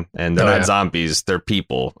 man. And they're not zombies; they're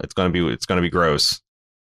people. It's gonna be gross.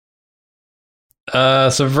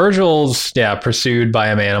 So Virgil's pursued by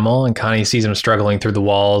a Manimal, and Connie sees him struggling through the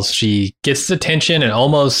walls. She gets his attention and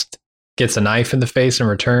almost gets a knife in the face in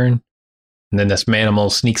return. And then this Manimal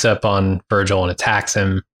sneaks up on Virgil and attacks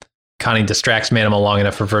him. Connie distracts Manimal long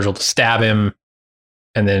enough for Virgil to stab him,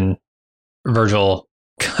 and then Virgil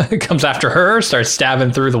comes after her, starts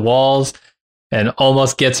stabbing through the walls, and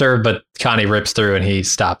almost gets her, but Connie rips through and he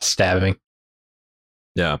stops stabbing.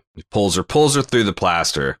 Yeah, he pulls her through the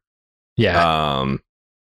plaster. Yeah.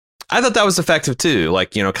 I thought that was effective too.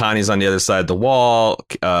 Like, Connie's on the other side of the wall.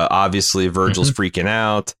 Obviously, Virgil's freaking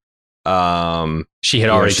out. She had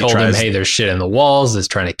already told him, hey, there's shit in the walls that's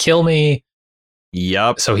trying to kill me.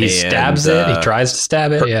 Yep. So he stabs it. He tries to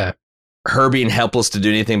stab it. Her being helpless to do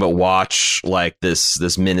anything but watch like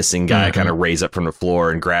this menacing guy kind of raise up from the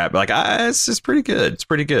floor and grab, like, it's pretty good. It's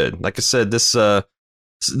pretty good. Like I said, this the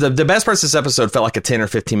best parts of this episode felt like a 10 or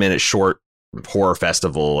 15 minute short horror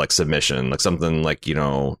festival, like submission, like something like,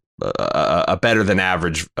 a better than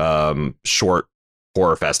average short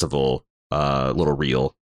horror festival little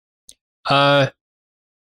reel.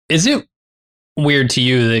 Is it weird to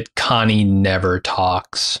you that Connie never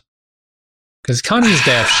talks? Because Connie's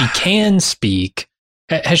deaf, she can speak.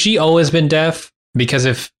 Has she always been deaf? Because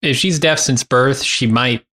if she's deaf since birth, she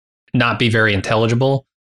might not be very intelligible.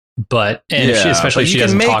 But especially if she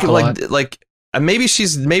doesn't talk a lot. Maybe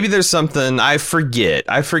there's something I forget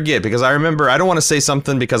because I remember, I don't want to say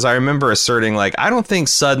something because I remember asserting like, I don't think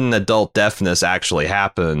sudden adult deafness actually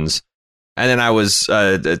happens. And then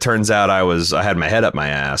it turns out I had my head up my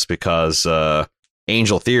ass because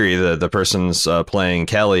Angel Theory, the person's playing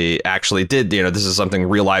Kelly, actually did, this is something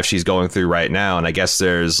real life she's going through right now. And I guess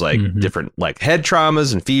there's like different like head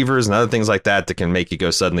traumas and fevers and other things like that can make you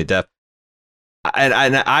go suddenly deaf. And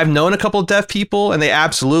I've known a couple of deaf people and they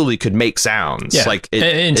absolutely could make sounds like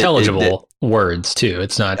intelligible. words too.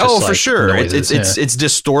 It's not just for sure. noises. It's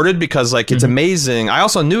distorted because like it's amazing. I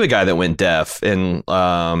also knew a guy that went deaf in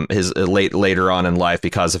his later on in life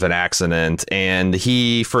because of an accident, and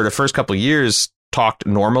he for the first couple of years talked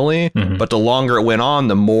normally, but the longer it went on,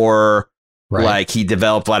 the more like he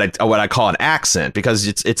developed what I call an accent, because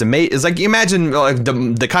it's amazing. It's like, you imagine like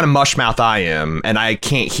the kind of mush mouth I am, and I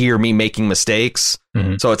can't hear me making mistakes.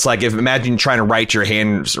 So it's like, imagine trying to write your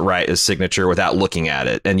signature without looking at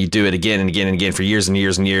it, and you do it again and again and again for years and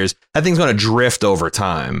years and years. That thing's going to drift over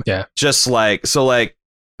time. Yeah, just like so. Like,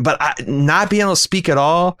 but not being able to speak at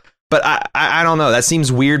all. But I don't know. That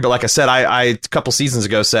seems weird. But like I said, I a couple seasons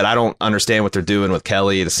ago said I don't understand what they're doing with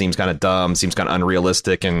Kelly. It seems kind of dumb, seems kind of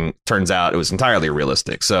unrealistic, and turns out it was entirely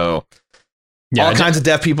realistic. So all kinds of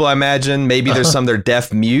deaf people, I imagine. Maybe there's some they're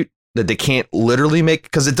deaf mute that they can't literally make,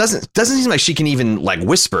 because it doesn't seem like she can even like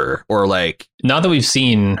whisper or like. Not that we've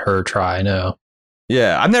seen her try. No.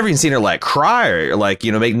 Yeah, I've never even seen her like cry or like,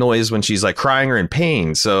 you know, make noise when she's like crying or in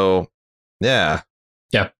pain. So yeah.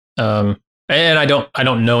 And I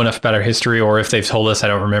don't know enough about her history, or if they've told us, I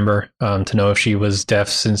don't remember, to know if she was deaf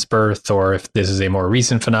since birth or if this is a more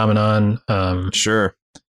recent phenomenon. Sure.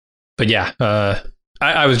 But yeah,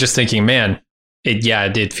 I was just thinking, man,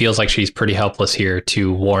 it feels like she's pretty helpless here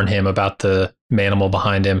to warn him about the manimal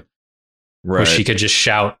behind him. Right. Where she could just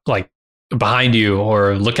shout like behind you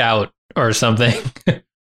or look out or something.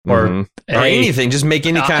 or anything. Just make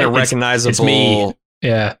any kind of recognizable. It's me.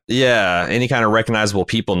 Yeah. Yeah. Any kind of recognizable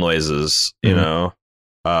people noises, you know.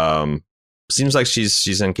 Seems like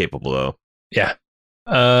she's incapable though. Yeah.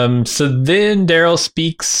 So then Daryl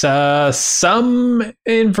speaks some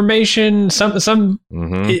information, some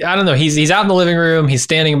I don't know. He's out in the living room, he's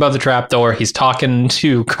standing above the trapdoor, he's talking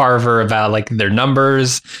to Carver about like their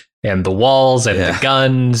numbers and the walls and the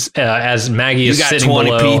guns, as Maggie is sitting below. You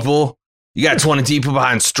got 20 people. You got 20 people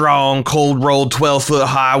behind strong, cold-rolled, 12-foot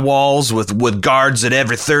high walls with guards at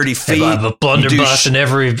every 30 feet. A blunderbuss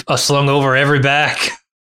and slung over every back.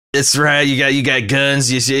 That's right. You got guns.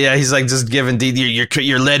 He's like just giving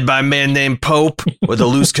you're led by a man named Pope with a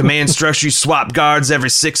loose command structure. You swap guards every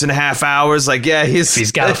 6.5 hours. Like, yeah,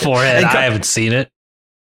 he's got a forehead. I haven't seen it.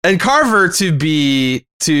 And Carver, to be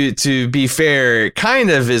fair, kind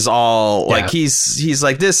of is all like he's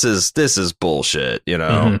like, this is bullshit, you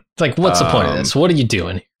know. It's like, what's the point of this? What are you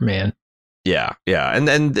doing, man? Yeah, and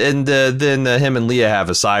then him and Leah have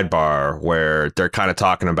a sidebar where they're kind of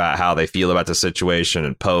talking about how they feel about the situation,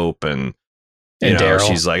 and Pope and you know, Daryl.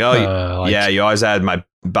 She's like, oh, you always had my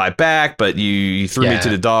back, but you threw me to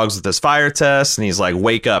the dogs with this fire test, and he's like,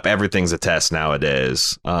 wake up, everything's a test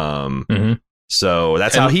nowadays. So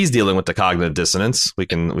that's how he's dealing with the cognitive dissonance. We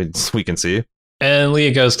can see. And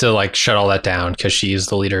Leah goes to like shut all that down because she's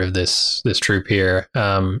the leader of this troop here.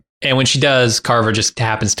 And when she does, Carver just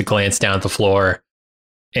happens to glance down at the floor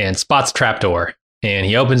and spots a trapdoor. And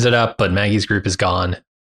he opens it up, but Maggie's group is gone.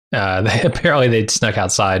 Apparently they'd snuck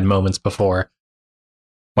outside moments before.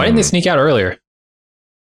 Why didn't they sneak out earlier?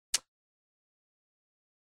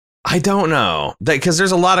 I don't know, because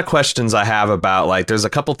there's a lot of questions I have about, like, there's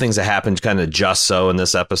a couple things that happened kind of just so in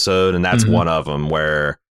this episode, and that's one of them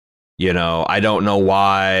where, you know, I don't know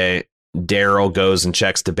why Daryl goes and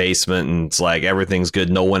checks the basement and it's like everything's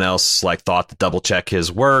good. No one else like thought to double check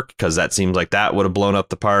his work, because that seems like that would have blown up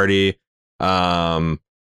the party. And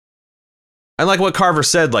like what Carver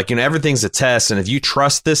said, like, you know, everything's a test, and if you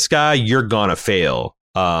trust this guy, you're gonna fail.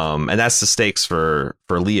 And that's the stakes for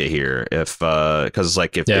Leah here. Because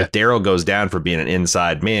like if Daryl goes down for being an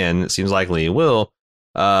inside man, it seems likely he will.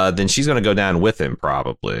 Then she's going to go down with him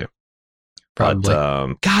probably. But,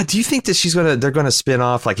 God, do you think that they're going to spin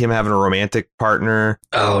off like him having a romantic partner?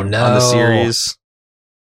 Oh no, on the series.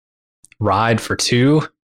 Ride for 2.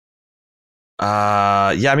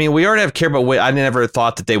 Yeah, I mean, we already have Care, but I never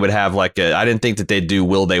thought that they would have like I didn't think that they'd do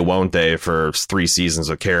Will They Won't They for 3 seasons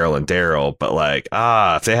of Carol and Daryl. But like,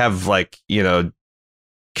 if they have like, you know,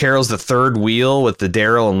 Carol's the third wheel with the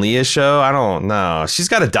Daryl and Leah show, I don't know. She's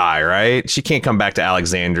got to die, right? She can't come back to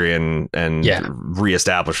Alexandria and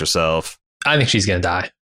reestablish herself. I think she's going to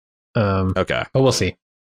die. Okay. But we'll see.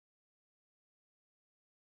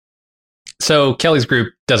 So Kelly's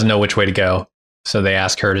group doesn't know which way to go. So they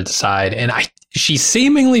ask her to decide, and she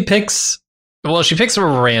seemingly picks a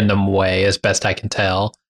random way, as best I can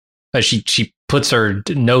tell. She puts her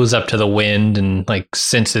nose up to the wind and like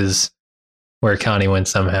senses where Connie went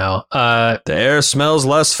somehow. The air smells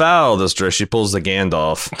less foul this dress. She pulls the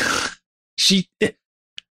Gandalf.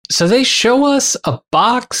 So they show us a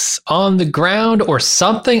box on the ground or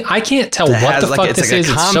something. I can't tell what the fuck this is.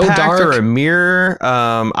 It's so dark. Or a mirror.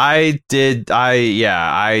 I'm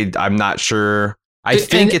not sure. I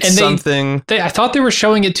think it's something. I thought they were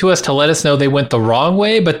showing it to us to let us know they went the wrong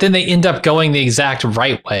way, but then they end up going the exact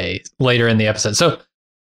right way later in the episode. So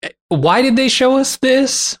why did they show us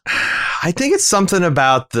this? I think it's something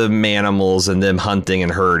about the manimals and them hunting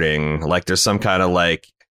and herding. Like there's some kind of like,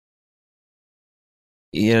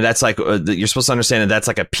 that's like you're supposed to understand that that's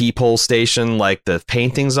like a peephole station, like the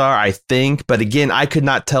paintings are, I think. But again, I could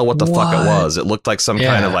not tell what the fuck it was. It looked like some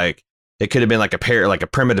kind of like, it could have been like a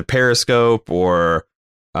primitive periscope or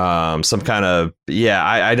some kind of,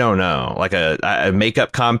 I don't know, like a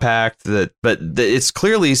makeup compact but it's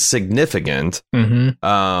clearly significant. Mm-hmm.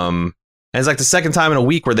 And it's like the second time in a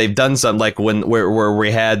week where they've done something like where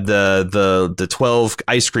we had the 12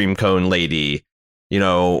 ice cream cone lady,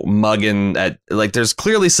 mugging at, like, there's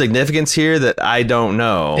clearly significance here that I don't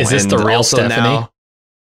know. Is this the real Stephanie? Now,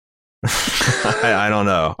 I don't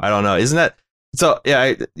know. Isn't that so?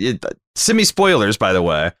 Yeah. Send me spoilers, by the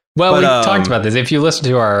way. Well, we talked about this. If you listen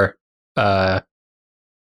to our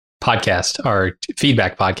podcast, our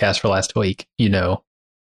feedback podcast for last week,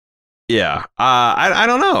 Yeah. I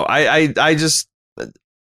don't know.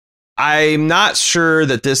 I'm not sure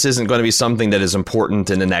that this isn't going to be something that is important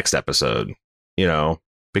in the next episode,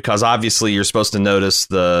 because obviously you're supposed to notice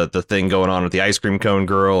the thing going on with the ice cream cone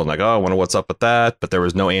girl and like, oh, I wonder what's up with that. But there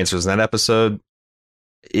was no answers in that episode.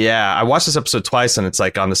 Yeah, I watched this episode twice, and it's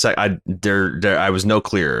like on the I was no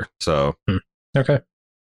clearer. So okay,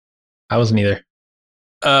 I wasn't either.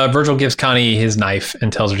 Virgil gives Connie his knife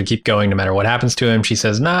and tells her to keep going no matter what happens to him. She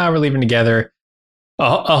says, "Nah, we're leaving together."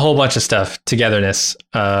 A whole bunch of stuff, togetherness.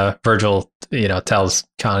 Virgil, tells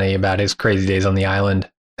Connie about his crazy days on the island,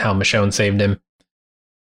 how Michonne saved him,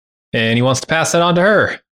 and he wants to pass that on to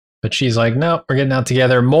her. But she's like, "No, we're getting out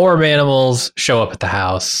together." More manimals show up at the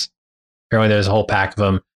house. Apparently there's a whole pack of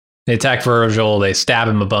them. They attack Virgil. They stab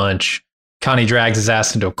him a bunch. Connie drags his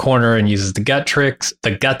ass into a corner and uses the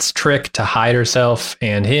guts trick to hide herself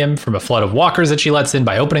and him from a flood of walkers that she lets in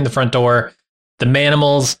by opening the front door. The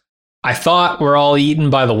manimals, I thought, were all eaten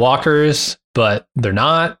by the walkers, but they're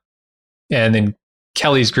not. And then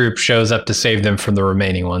Kelly's group shows up to save them from the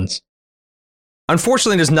remaining ones.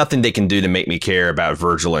 Unfortunately, there's nothing they can do to make me care about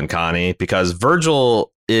Virgil and Connie, because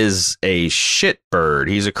Virgil is a shitbird.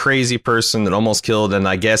 He's a crazy person that almost killed, and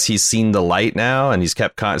I guess he's seen the light now, and he's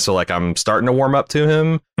kept so like I'm starting to warm up to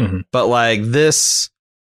him. Mm-hmm. But like this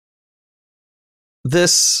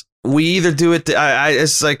we either do it.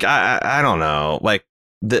 It's like I don't know. Like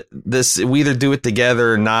this we either do it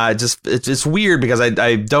together or not. It's weird because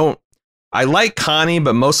I like Connie,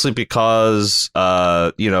 but mostly because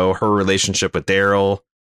her relationship with Daryl.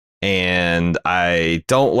 And I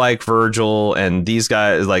don't like Virgil and these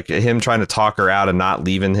guys, like him trying to talk her out and not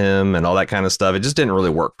leaving him and all that kind of stuff. It just didn't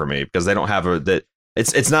really work for me because they don't have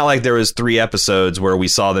it's not like there was 3 episodes where we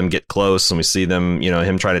saw them get close and we see them,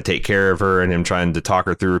 him trying to take care of her and him trying to talk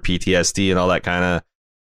her through her PTSD and all that kind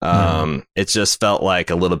of, it just felt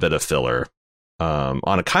like a little bit of filler, on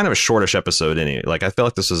a kind of a shortish episode. Like I feel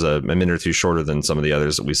like this was a minute or two shorter than some of the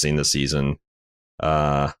others that we've seen this season.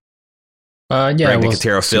 Greg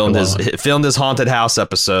Nicotero filmed his haunted house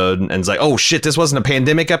episode and it's like, oh shit, this wasn't a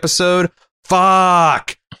pandemic episode.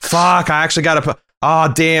 Fuck. I actually got to.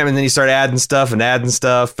 Oh damn! And then he started adding stuff,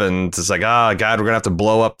 and it's like, oh god, we're gonna have to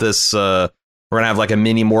blow up this. We're gonna have like a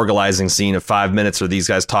mini morgalizing scene of 5 minutes where these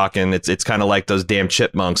guys talking. It's kind of like those damn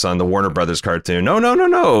chipmunks on the Warner Brothers cartoon.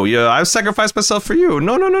 No. Yeah, I sacrificed myself for you.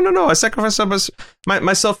 No. I sacrificed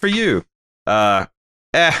myself for you. And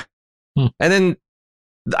then.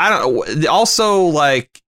 I don't know. Also,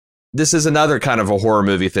 like, this is another kind of a horror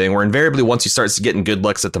movie thing where invariably once you start getting good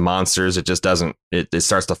looks at the monsters, it just doesn't. It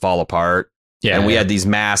starts to fall apart. Yeah. And we had these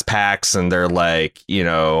mass packs and they're like,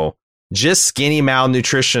 just skinny,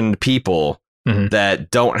 malnutritioned people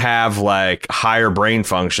that don't have like higher brain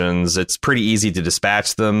functions. It's pretty easy to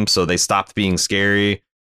dispatch them. So they stopped being scary.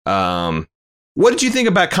 What did you think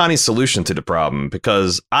about Connie's solution to the problem?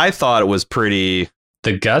 Because I thought it was pretty.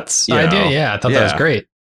 The guts idea? Yeah, I thought that was great.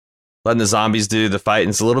 Letting the zombies do the fight. And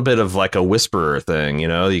it's a little bit of like a whisperer thing,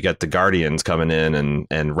 you got the Guardians coming in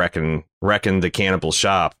and wrecking the cannibal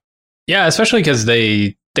shop. Yeah, especially because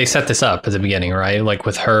they set this up at the beginning, right? Like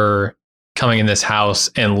with her coming in this house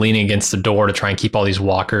and leaning against the door to try and keep all these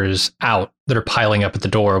walkers out that are piling up at the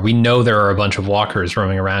door. We know there are a bunch of walkers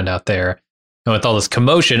roaming around out there. And with all this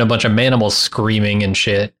commotion, a bunch of manimals screaming and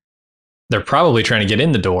shit, they're probably trying to get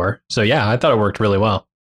in the door. So yeah, I thought it worked really well.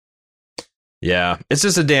 Yeah, it's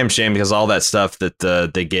just a damn shame because all that stuff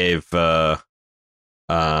that they gave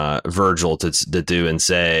Virgil to do and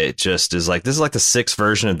say just is like, this is like the 6th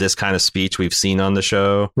version of this kind of speech we've seen on the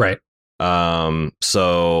show. Right.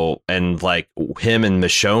 So, and like him and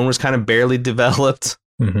Michonne was kind of barely developed.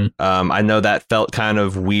 I know that felt kind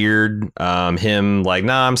of weird. Him like,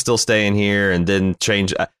 nah, I'm still staying here, and then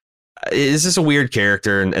change. It's just a weird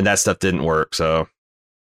character, and that stuff didn't work. So,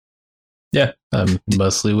 yeah, I'm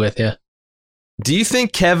mostly with you. Do you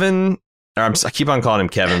think Kevin? I keep on calling him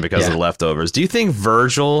Kevin because of the leftovers. Do you think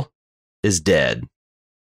Virgil is dead?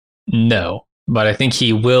 No, but I think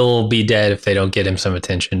he will be dead if they don't get him some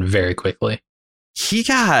attention very quickly. He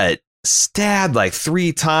got stabbed like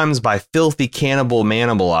 3 times by filthy cannibal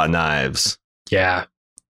Manimal knives. Yeah,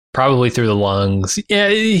 probably through the lungs. Yeah,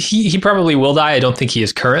 he probably will die. I don't think he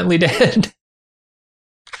is currently dead.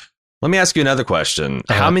 Let me ask you another question.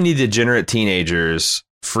 How many degenerate teenagers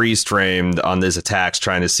freeze framed on these attacks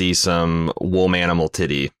trying to see some wool manimal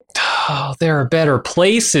titty? Oh, there are better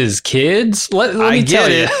places, kids. Let me tell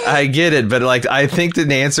you. I get it, but like I think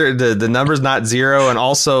the answer, the number's not 0, and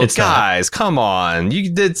also, guys, come on,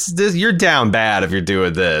 you're down bad if you're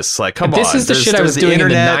doing this. Like, come on, this is the shit I was doing in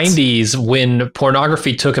the 90s when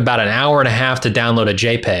pornography took about an hour and a half to download a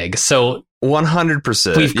JPEG. So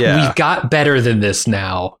 100%, we've got better than this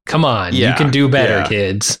now. Come on, you can do better,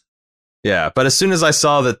 kids. Yeah, but as soon as I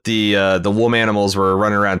saw that the wool animals were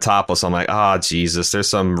running around topless, I'm like, Jesus, there's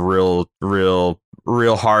some real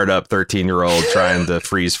hard up 13-year-old trying to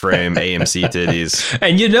freeze frame AMC titties.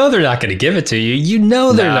 And you know they're not going to give it to you. You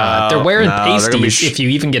know they're not. They're wearing pasties if you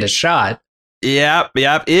even get a shot. Yep.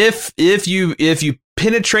 If you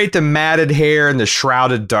penetrate the matted hair and the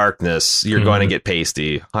shrouded darkness, you're going to get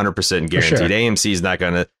pasty. 100% guaranteed. Sure. AMC's not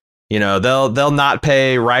going to. You know, they'll not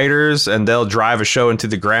pay writers, and they'll drive a show into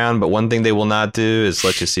the ground. But one thing they will not do is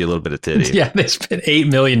let you see a little bit of titty. Yeah, they spent $8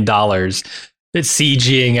 million it's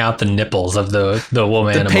CGing out the nipples of the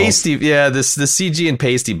woman animals. Pasty, the CG and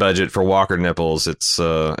pasty budget for Walker nipples. It's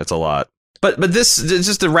a lot. But this,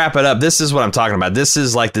 just to wrap it up, this is what I'm talking about. This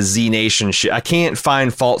is like the Z Nation shit. I can't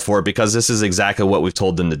find fault for it because this is exactly what we've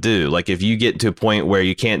told them to do. Like, if you get to a point where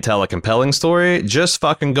you can't tell a compelling story, just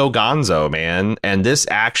fucking go gonzo, man. And this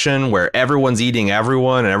action where everyone's eating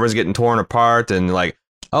everyone and everyone's getting torn apart, and like,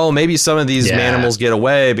 oh, maybe some of these animals get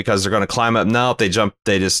away because they're going to climb up. No, they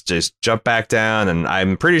just jump back down. And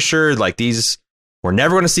I'm pretty sure like we're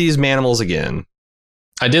never going to see these manimals again.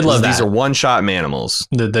 I did love that. These are one-shot manimals.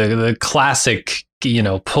 The classic,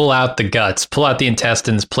 pull out the guts, pull out the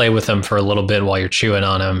intestines, play with them for a little bit while you're chewing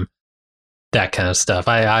on them. That kind of stuff.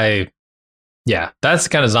 That's the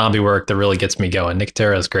kind of zombie work that really gets me going.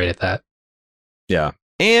 Nicotero is great at that. Yeah.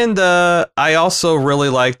 And I also really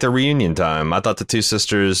liked the reunion time. I thought the two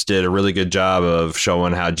sisters did a really good job of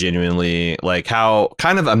showing how genuinely, like, how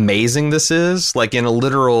kind of amazing this is, like in a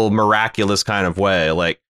literal miraculous kind of way.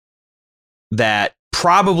 Like, that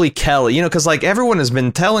probably Kelly, because like everyone has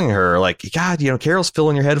been telling her, like, God, Carol's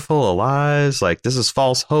filling your head full of lies. Like, this is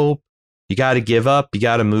false hope. You got to give up. You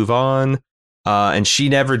got to move on. And she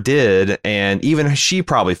never did. And even she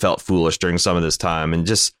probably felt foolish during some of this time. And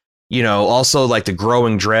just, also like the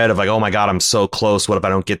growing dread of like, oh, my God, I'm so close. What if I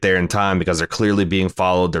don't get there in time? Because they're clearly being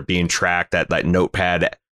followed. They're being tracked. That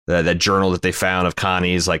notepad, that journal that they found of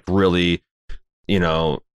Connie's, like, really,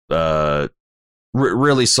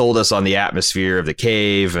 really sold us on the atmosphere of the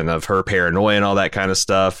cave and of her paranoia and all that kind of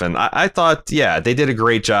stuff. And I thought, they did a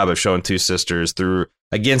great job of showing two sisters through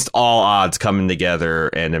against all odds coming together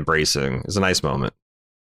and embracing. It was a nice moment.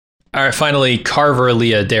 All right, finally, Carver,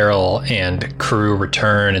 Leah, Daryl, and crew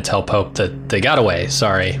return and tell Pope that they got away.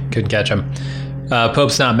 Sorry, couldn't catch him.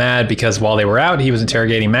 Pope's not mad because while they were out, he was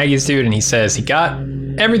interrogating Maggie's dude, and he says he got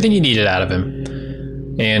everything he needed out of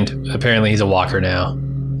him. And apparently he's a walker now.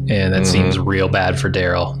 And that seems real bad for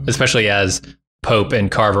Daryl, especially as Pope and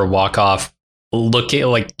Carver walk off,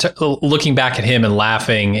 looking back at him and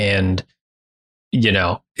laughing. And,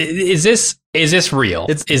 is this real?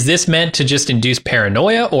 Is this meant to just induce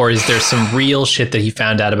paranoia, or is there some real shit that he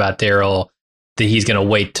found out about Daryl that he's going to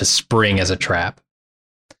wait to spring as a trap?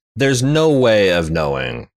 There's no way of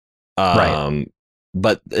knowing. Right.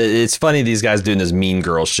 But it's funny, these guys doing this mean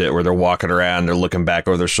girl shit where they're walking around, they're looking back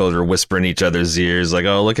over their shoulder, whispering each other's ears, like,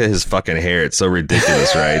 oh, look at his fucking hair. It's so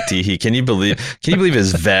ridiculous, right? Can you believe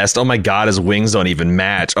his vest? Oh my God, his wings don't even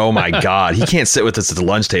match. Oh my God, he can't sit with us at the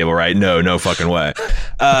lunch table, right? No fucking way.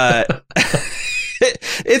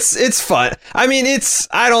 It's fun. I mean,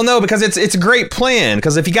 I don't know, because it's a great plan,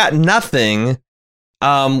 because if you got nothing,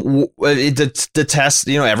 the test,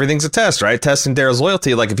 everything's a test, right? Testing Daryl's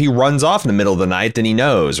loyalty. Like, if he runs off in the middle of the night, then he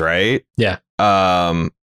knows, right? Yeah.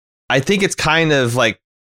 I think it's kind of like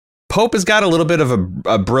Pope has got a little bit of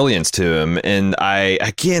a brilliance to him. And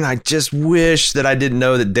I just wish that I didn't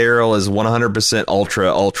know that Daryl is 100%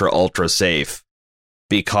 ultra safe.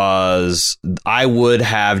 because I would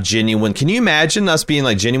have genuine. Can you imagine us being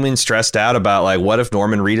like genuine stressed out about like what if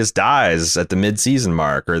Norman Reedus dies at the mid-season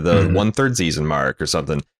mark or the 1/3 season mark or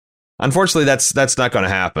something? Unfortunately, that's not going to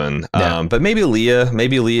happen. Yeah. But maybe Leah,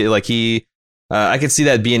 like he. I could see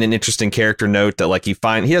that being an interesting character note that like he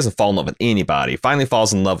doesn't fall in love with anybody. He finally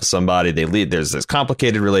falls in love with somebody. There's this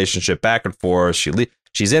complicated relationship back and forth.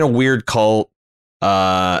 She's in a weird cult,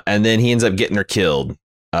 and then he ends up getting her killed.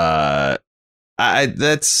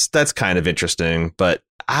 That's kind of interesting, but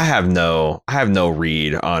I have no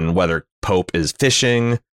read on whether Pope is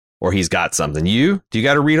fishing or he's got something. Do you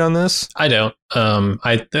got a read on this? I don't.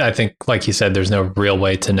 I think, like you said, there's no real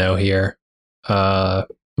way to know here.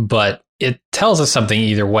 But it tells us something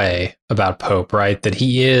either way about Pope, right? That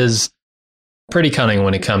he is pretty cunning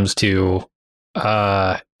when it comes to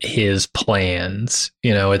his plans.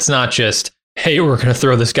 You know, it's not just, hey, we're going to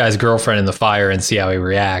throw this guy's girlfriend in the fire and see how he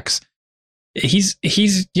reacts. He's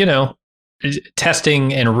you know,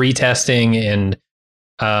 testing and retesting, and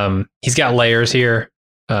he's got layers here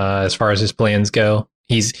as far as his plans go.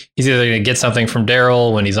 He's either going to get something from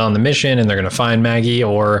Daryl when he's on the mission and they're going to find Maggie,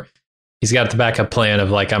 or he's got the backup plan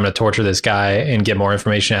of like, I'm going to torture this guy and get more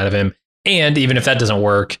information out of him. And even if that doesn't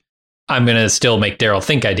work, I'm going to still make Daryl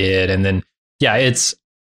think I did. And then, yeah, it's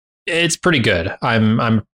pretty good.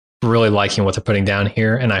 I'm really liking what they're putting down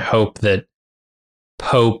here. And I hope that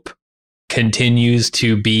Pope continues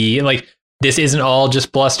to be like, this isn't all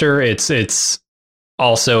just bluster. It's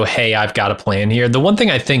also, hey, I've got a plan here. The one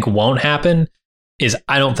thing I think won't happen is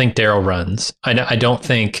I don't think Daryl runs. I don't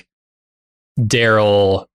think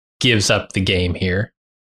Daryl gives up the game here.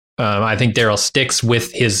 I think Daryl sticks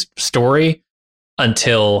with his story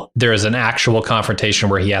until there is an actual confrontation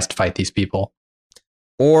where he has to fight these people.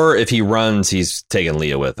 Or if he runs, he's taking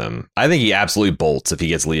Leah with him. I think he absolutely bolts if he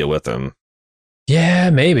gets Leah with him.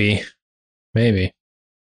 Yeah, maybe.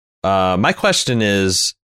 My question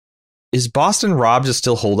is Boston Rob just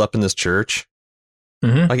still holed up in this church?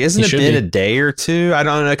 Mm-hmm. Like, isn't it been a day or two? I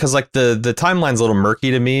don't know, because like the timeline's a little murky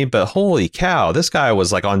to me, but holy cow, this guy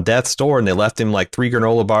was like on death's door and they left him like 3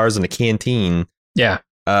 granola bars and a canteen. Yeah.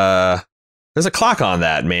 There's a clock on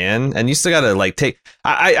that, man. And you still got to like take.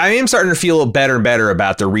 I am starting to feel better and better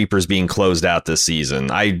about the Reapers being closed out this season.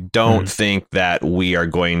 I don't think that we are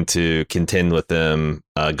going to contend with them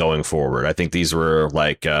going forward. I think these were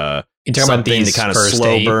like something to kind of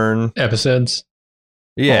slow burn episodes.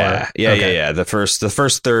 Yeah. The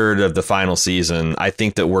first third of the final season, I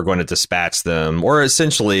think that we're going to dispatch them, or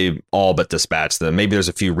essentially all but dispatch them. Maybe there's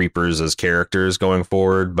a few Reapers as characters going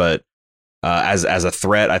forward, but as a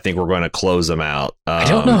threat, I think we're going to close them out. I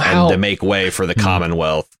don't know how and to make way for the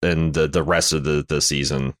Commonwealth and the rest of the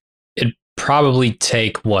season. It'd probably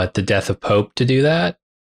take the death of Pope to do that.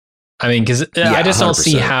 I mean, because I just 100%. Don't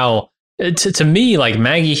see how. To me, like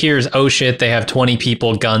Maggie hears, oh shit, they have 20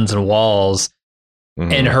 people, guns, and walls.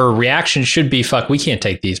 Mm-hmm. And her reaction should be, fuck, we can't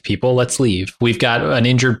take these people. Let's leave. We've got an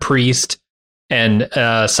injured priest and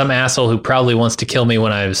some asshole who probably wants to kill me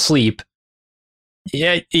when I sleep.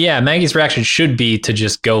 Yeah. Maggie's reaction should be to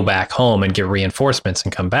just go back home and get reinforcements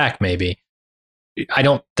and come back, maybe. I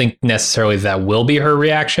don't think necessarily that will be her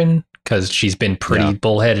reaction because she's been pretty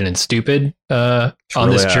bullheaded and stupid on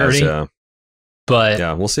this journey. But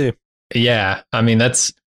yeah, we'll see. Yeah, I mean,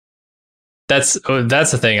 that's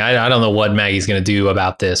the thing. I don't know what Maggie's going to do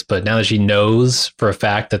about this, but now that she knows for a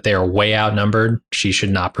fact that they are way outnumbered, she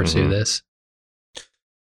should not pursue this.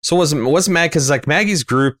 So was Mag, because like Maggie's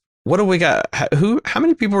group, what do we got? How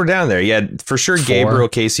many people were down there? Yeah, for sure. 4. Gabriel,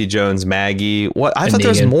 Casey Jones, Maggie. What? I thought there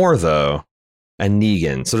was more though. And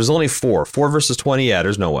Negan. So there's only 4. 4 versus 20. Yeah,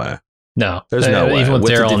 there's no way. No, there's no way. Even with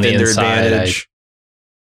Daryl on the inside.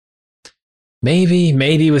 Maybe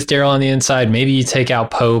with Daryl on the inside, maybe you take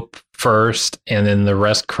out Pope first and then the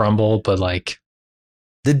rest crumble. But like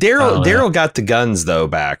the Daryl got the guns though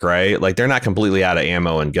back, right? Like they're not completely out of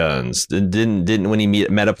ammo and guns. Didn't when he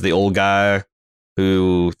met up with the old guy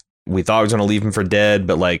who we thought was going to leave him for dead,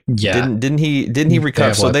 but like didn't he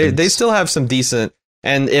recover? So they still have some decent.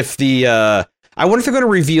 And if I wonder if they're going to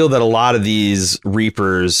reveal that a lot of these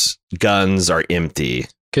Reapers guns are empty.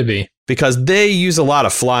 Could be. Because they use a lot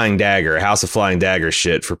of House of Flying Dagger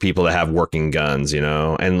shit for people that have working guns, you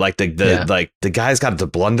know? And like the guy's got the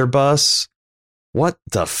blunderbuss. What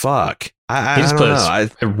the fuck? I just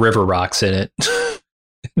don't know. River rocks in it.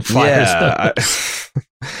 Yeah.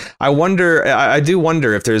 I wonder. I do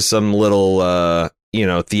wonder if there's some little,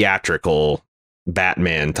 theatrical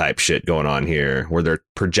Batman type shit going on here where they're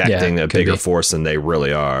projecting a bigger force than they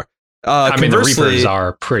really are. I mean, the Reapers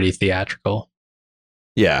are pretty theatrical.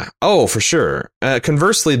 Yeah. Oh, for sure.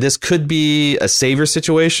 Conversely, this could be a savior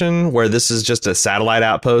situation where this is just a satellite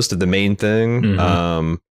outpost of the main thing.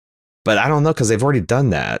 Mm-hmm. But I don't know, because they've already done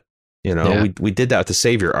that. You know, we did that with the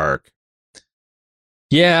savior arc.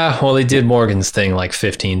 Yeah. Well, they did Morgan's thing like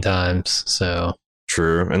 15 times. So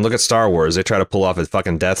true. And look at Star Wars. They try to pull off a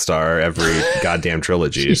fucking Death Star every goddamn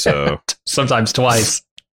trilogy. Yeah, so sometimes twice.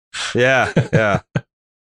 Yeah. Yeah.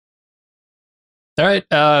 All right.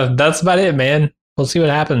 That's about it, man. We'll see what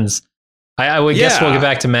happens. I would guess we'll get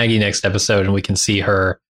back to Maggie next episode and we can see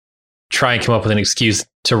her try and come up with an excuse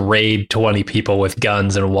to raid 20 people with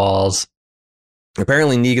guns and walls.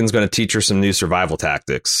 Apparently, Negan's going to teach her some new survival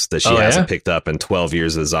tactics that she hasn't picked up in 12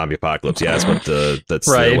 years of the zombie apocalypse. Yeah, that's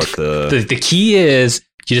right. What the key is.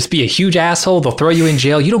 You just be a huge asshole. They'll throw you in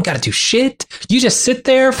jail. You don't got to do shit. You just sit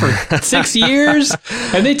there for 6 years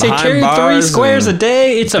and they take care of you 3 squares a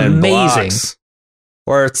day. It's amazing. Blocks.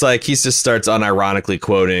 Or it's like he just starts unironically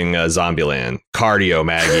quoting Zombieland. Cardio,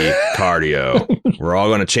 Maggie. Cardio. We're all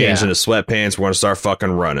going to change into sweatpants. We're going to start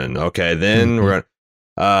fucking running. Okay, then we're going to...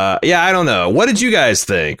 I don't know. What did you guys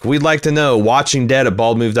think? We'd like to know.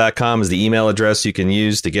 WatchingDead@baldmove.com is the email address you can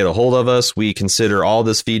use to get a hold of us. We consider all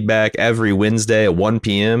this feedback every Wednesday at 1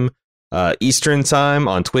 p.m. Eastern time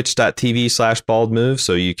on twitch.tv/baldmove.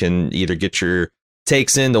 So you can either get your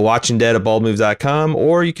takes in to WatchingDead@baldmove.com,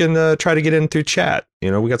 or you can try to get in through chat.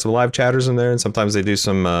 You know, we got some live chatters in there, and sometimes they do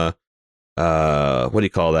some what do you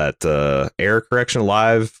call that? Error correction,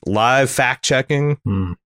 live fact checking.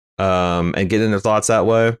 And get in their thoughts that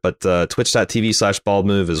way. But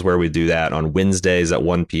twitch.tv/baldmove is where we do that on Wednesdays at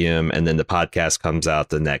 1 p.m. And then the podcast comes out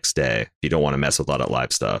the next day if you don't want to mess with a lot of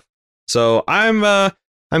live stuff. So I'm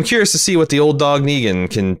curious to see what the old dog Negan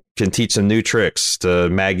can teach some new tricks to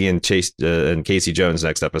Maggie and Chase and Casey Jones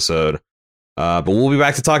next episode. But we'll be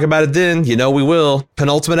back to talk about it then. You know we will.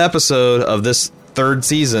 Penultimate episode of this 3rd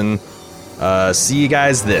season. See you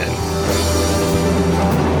guys then.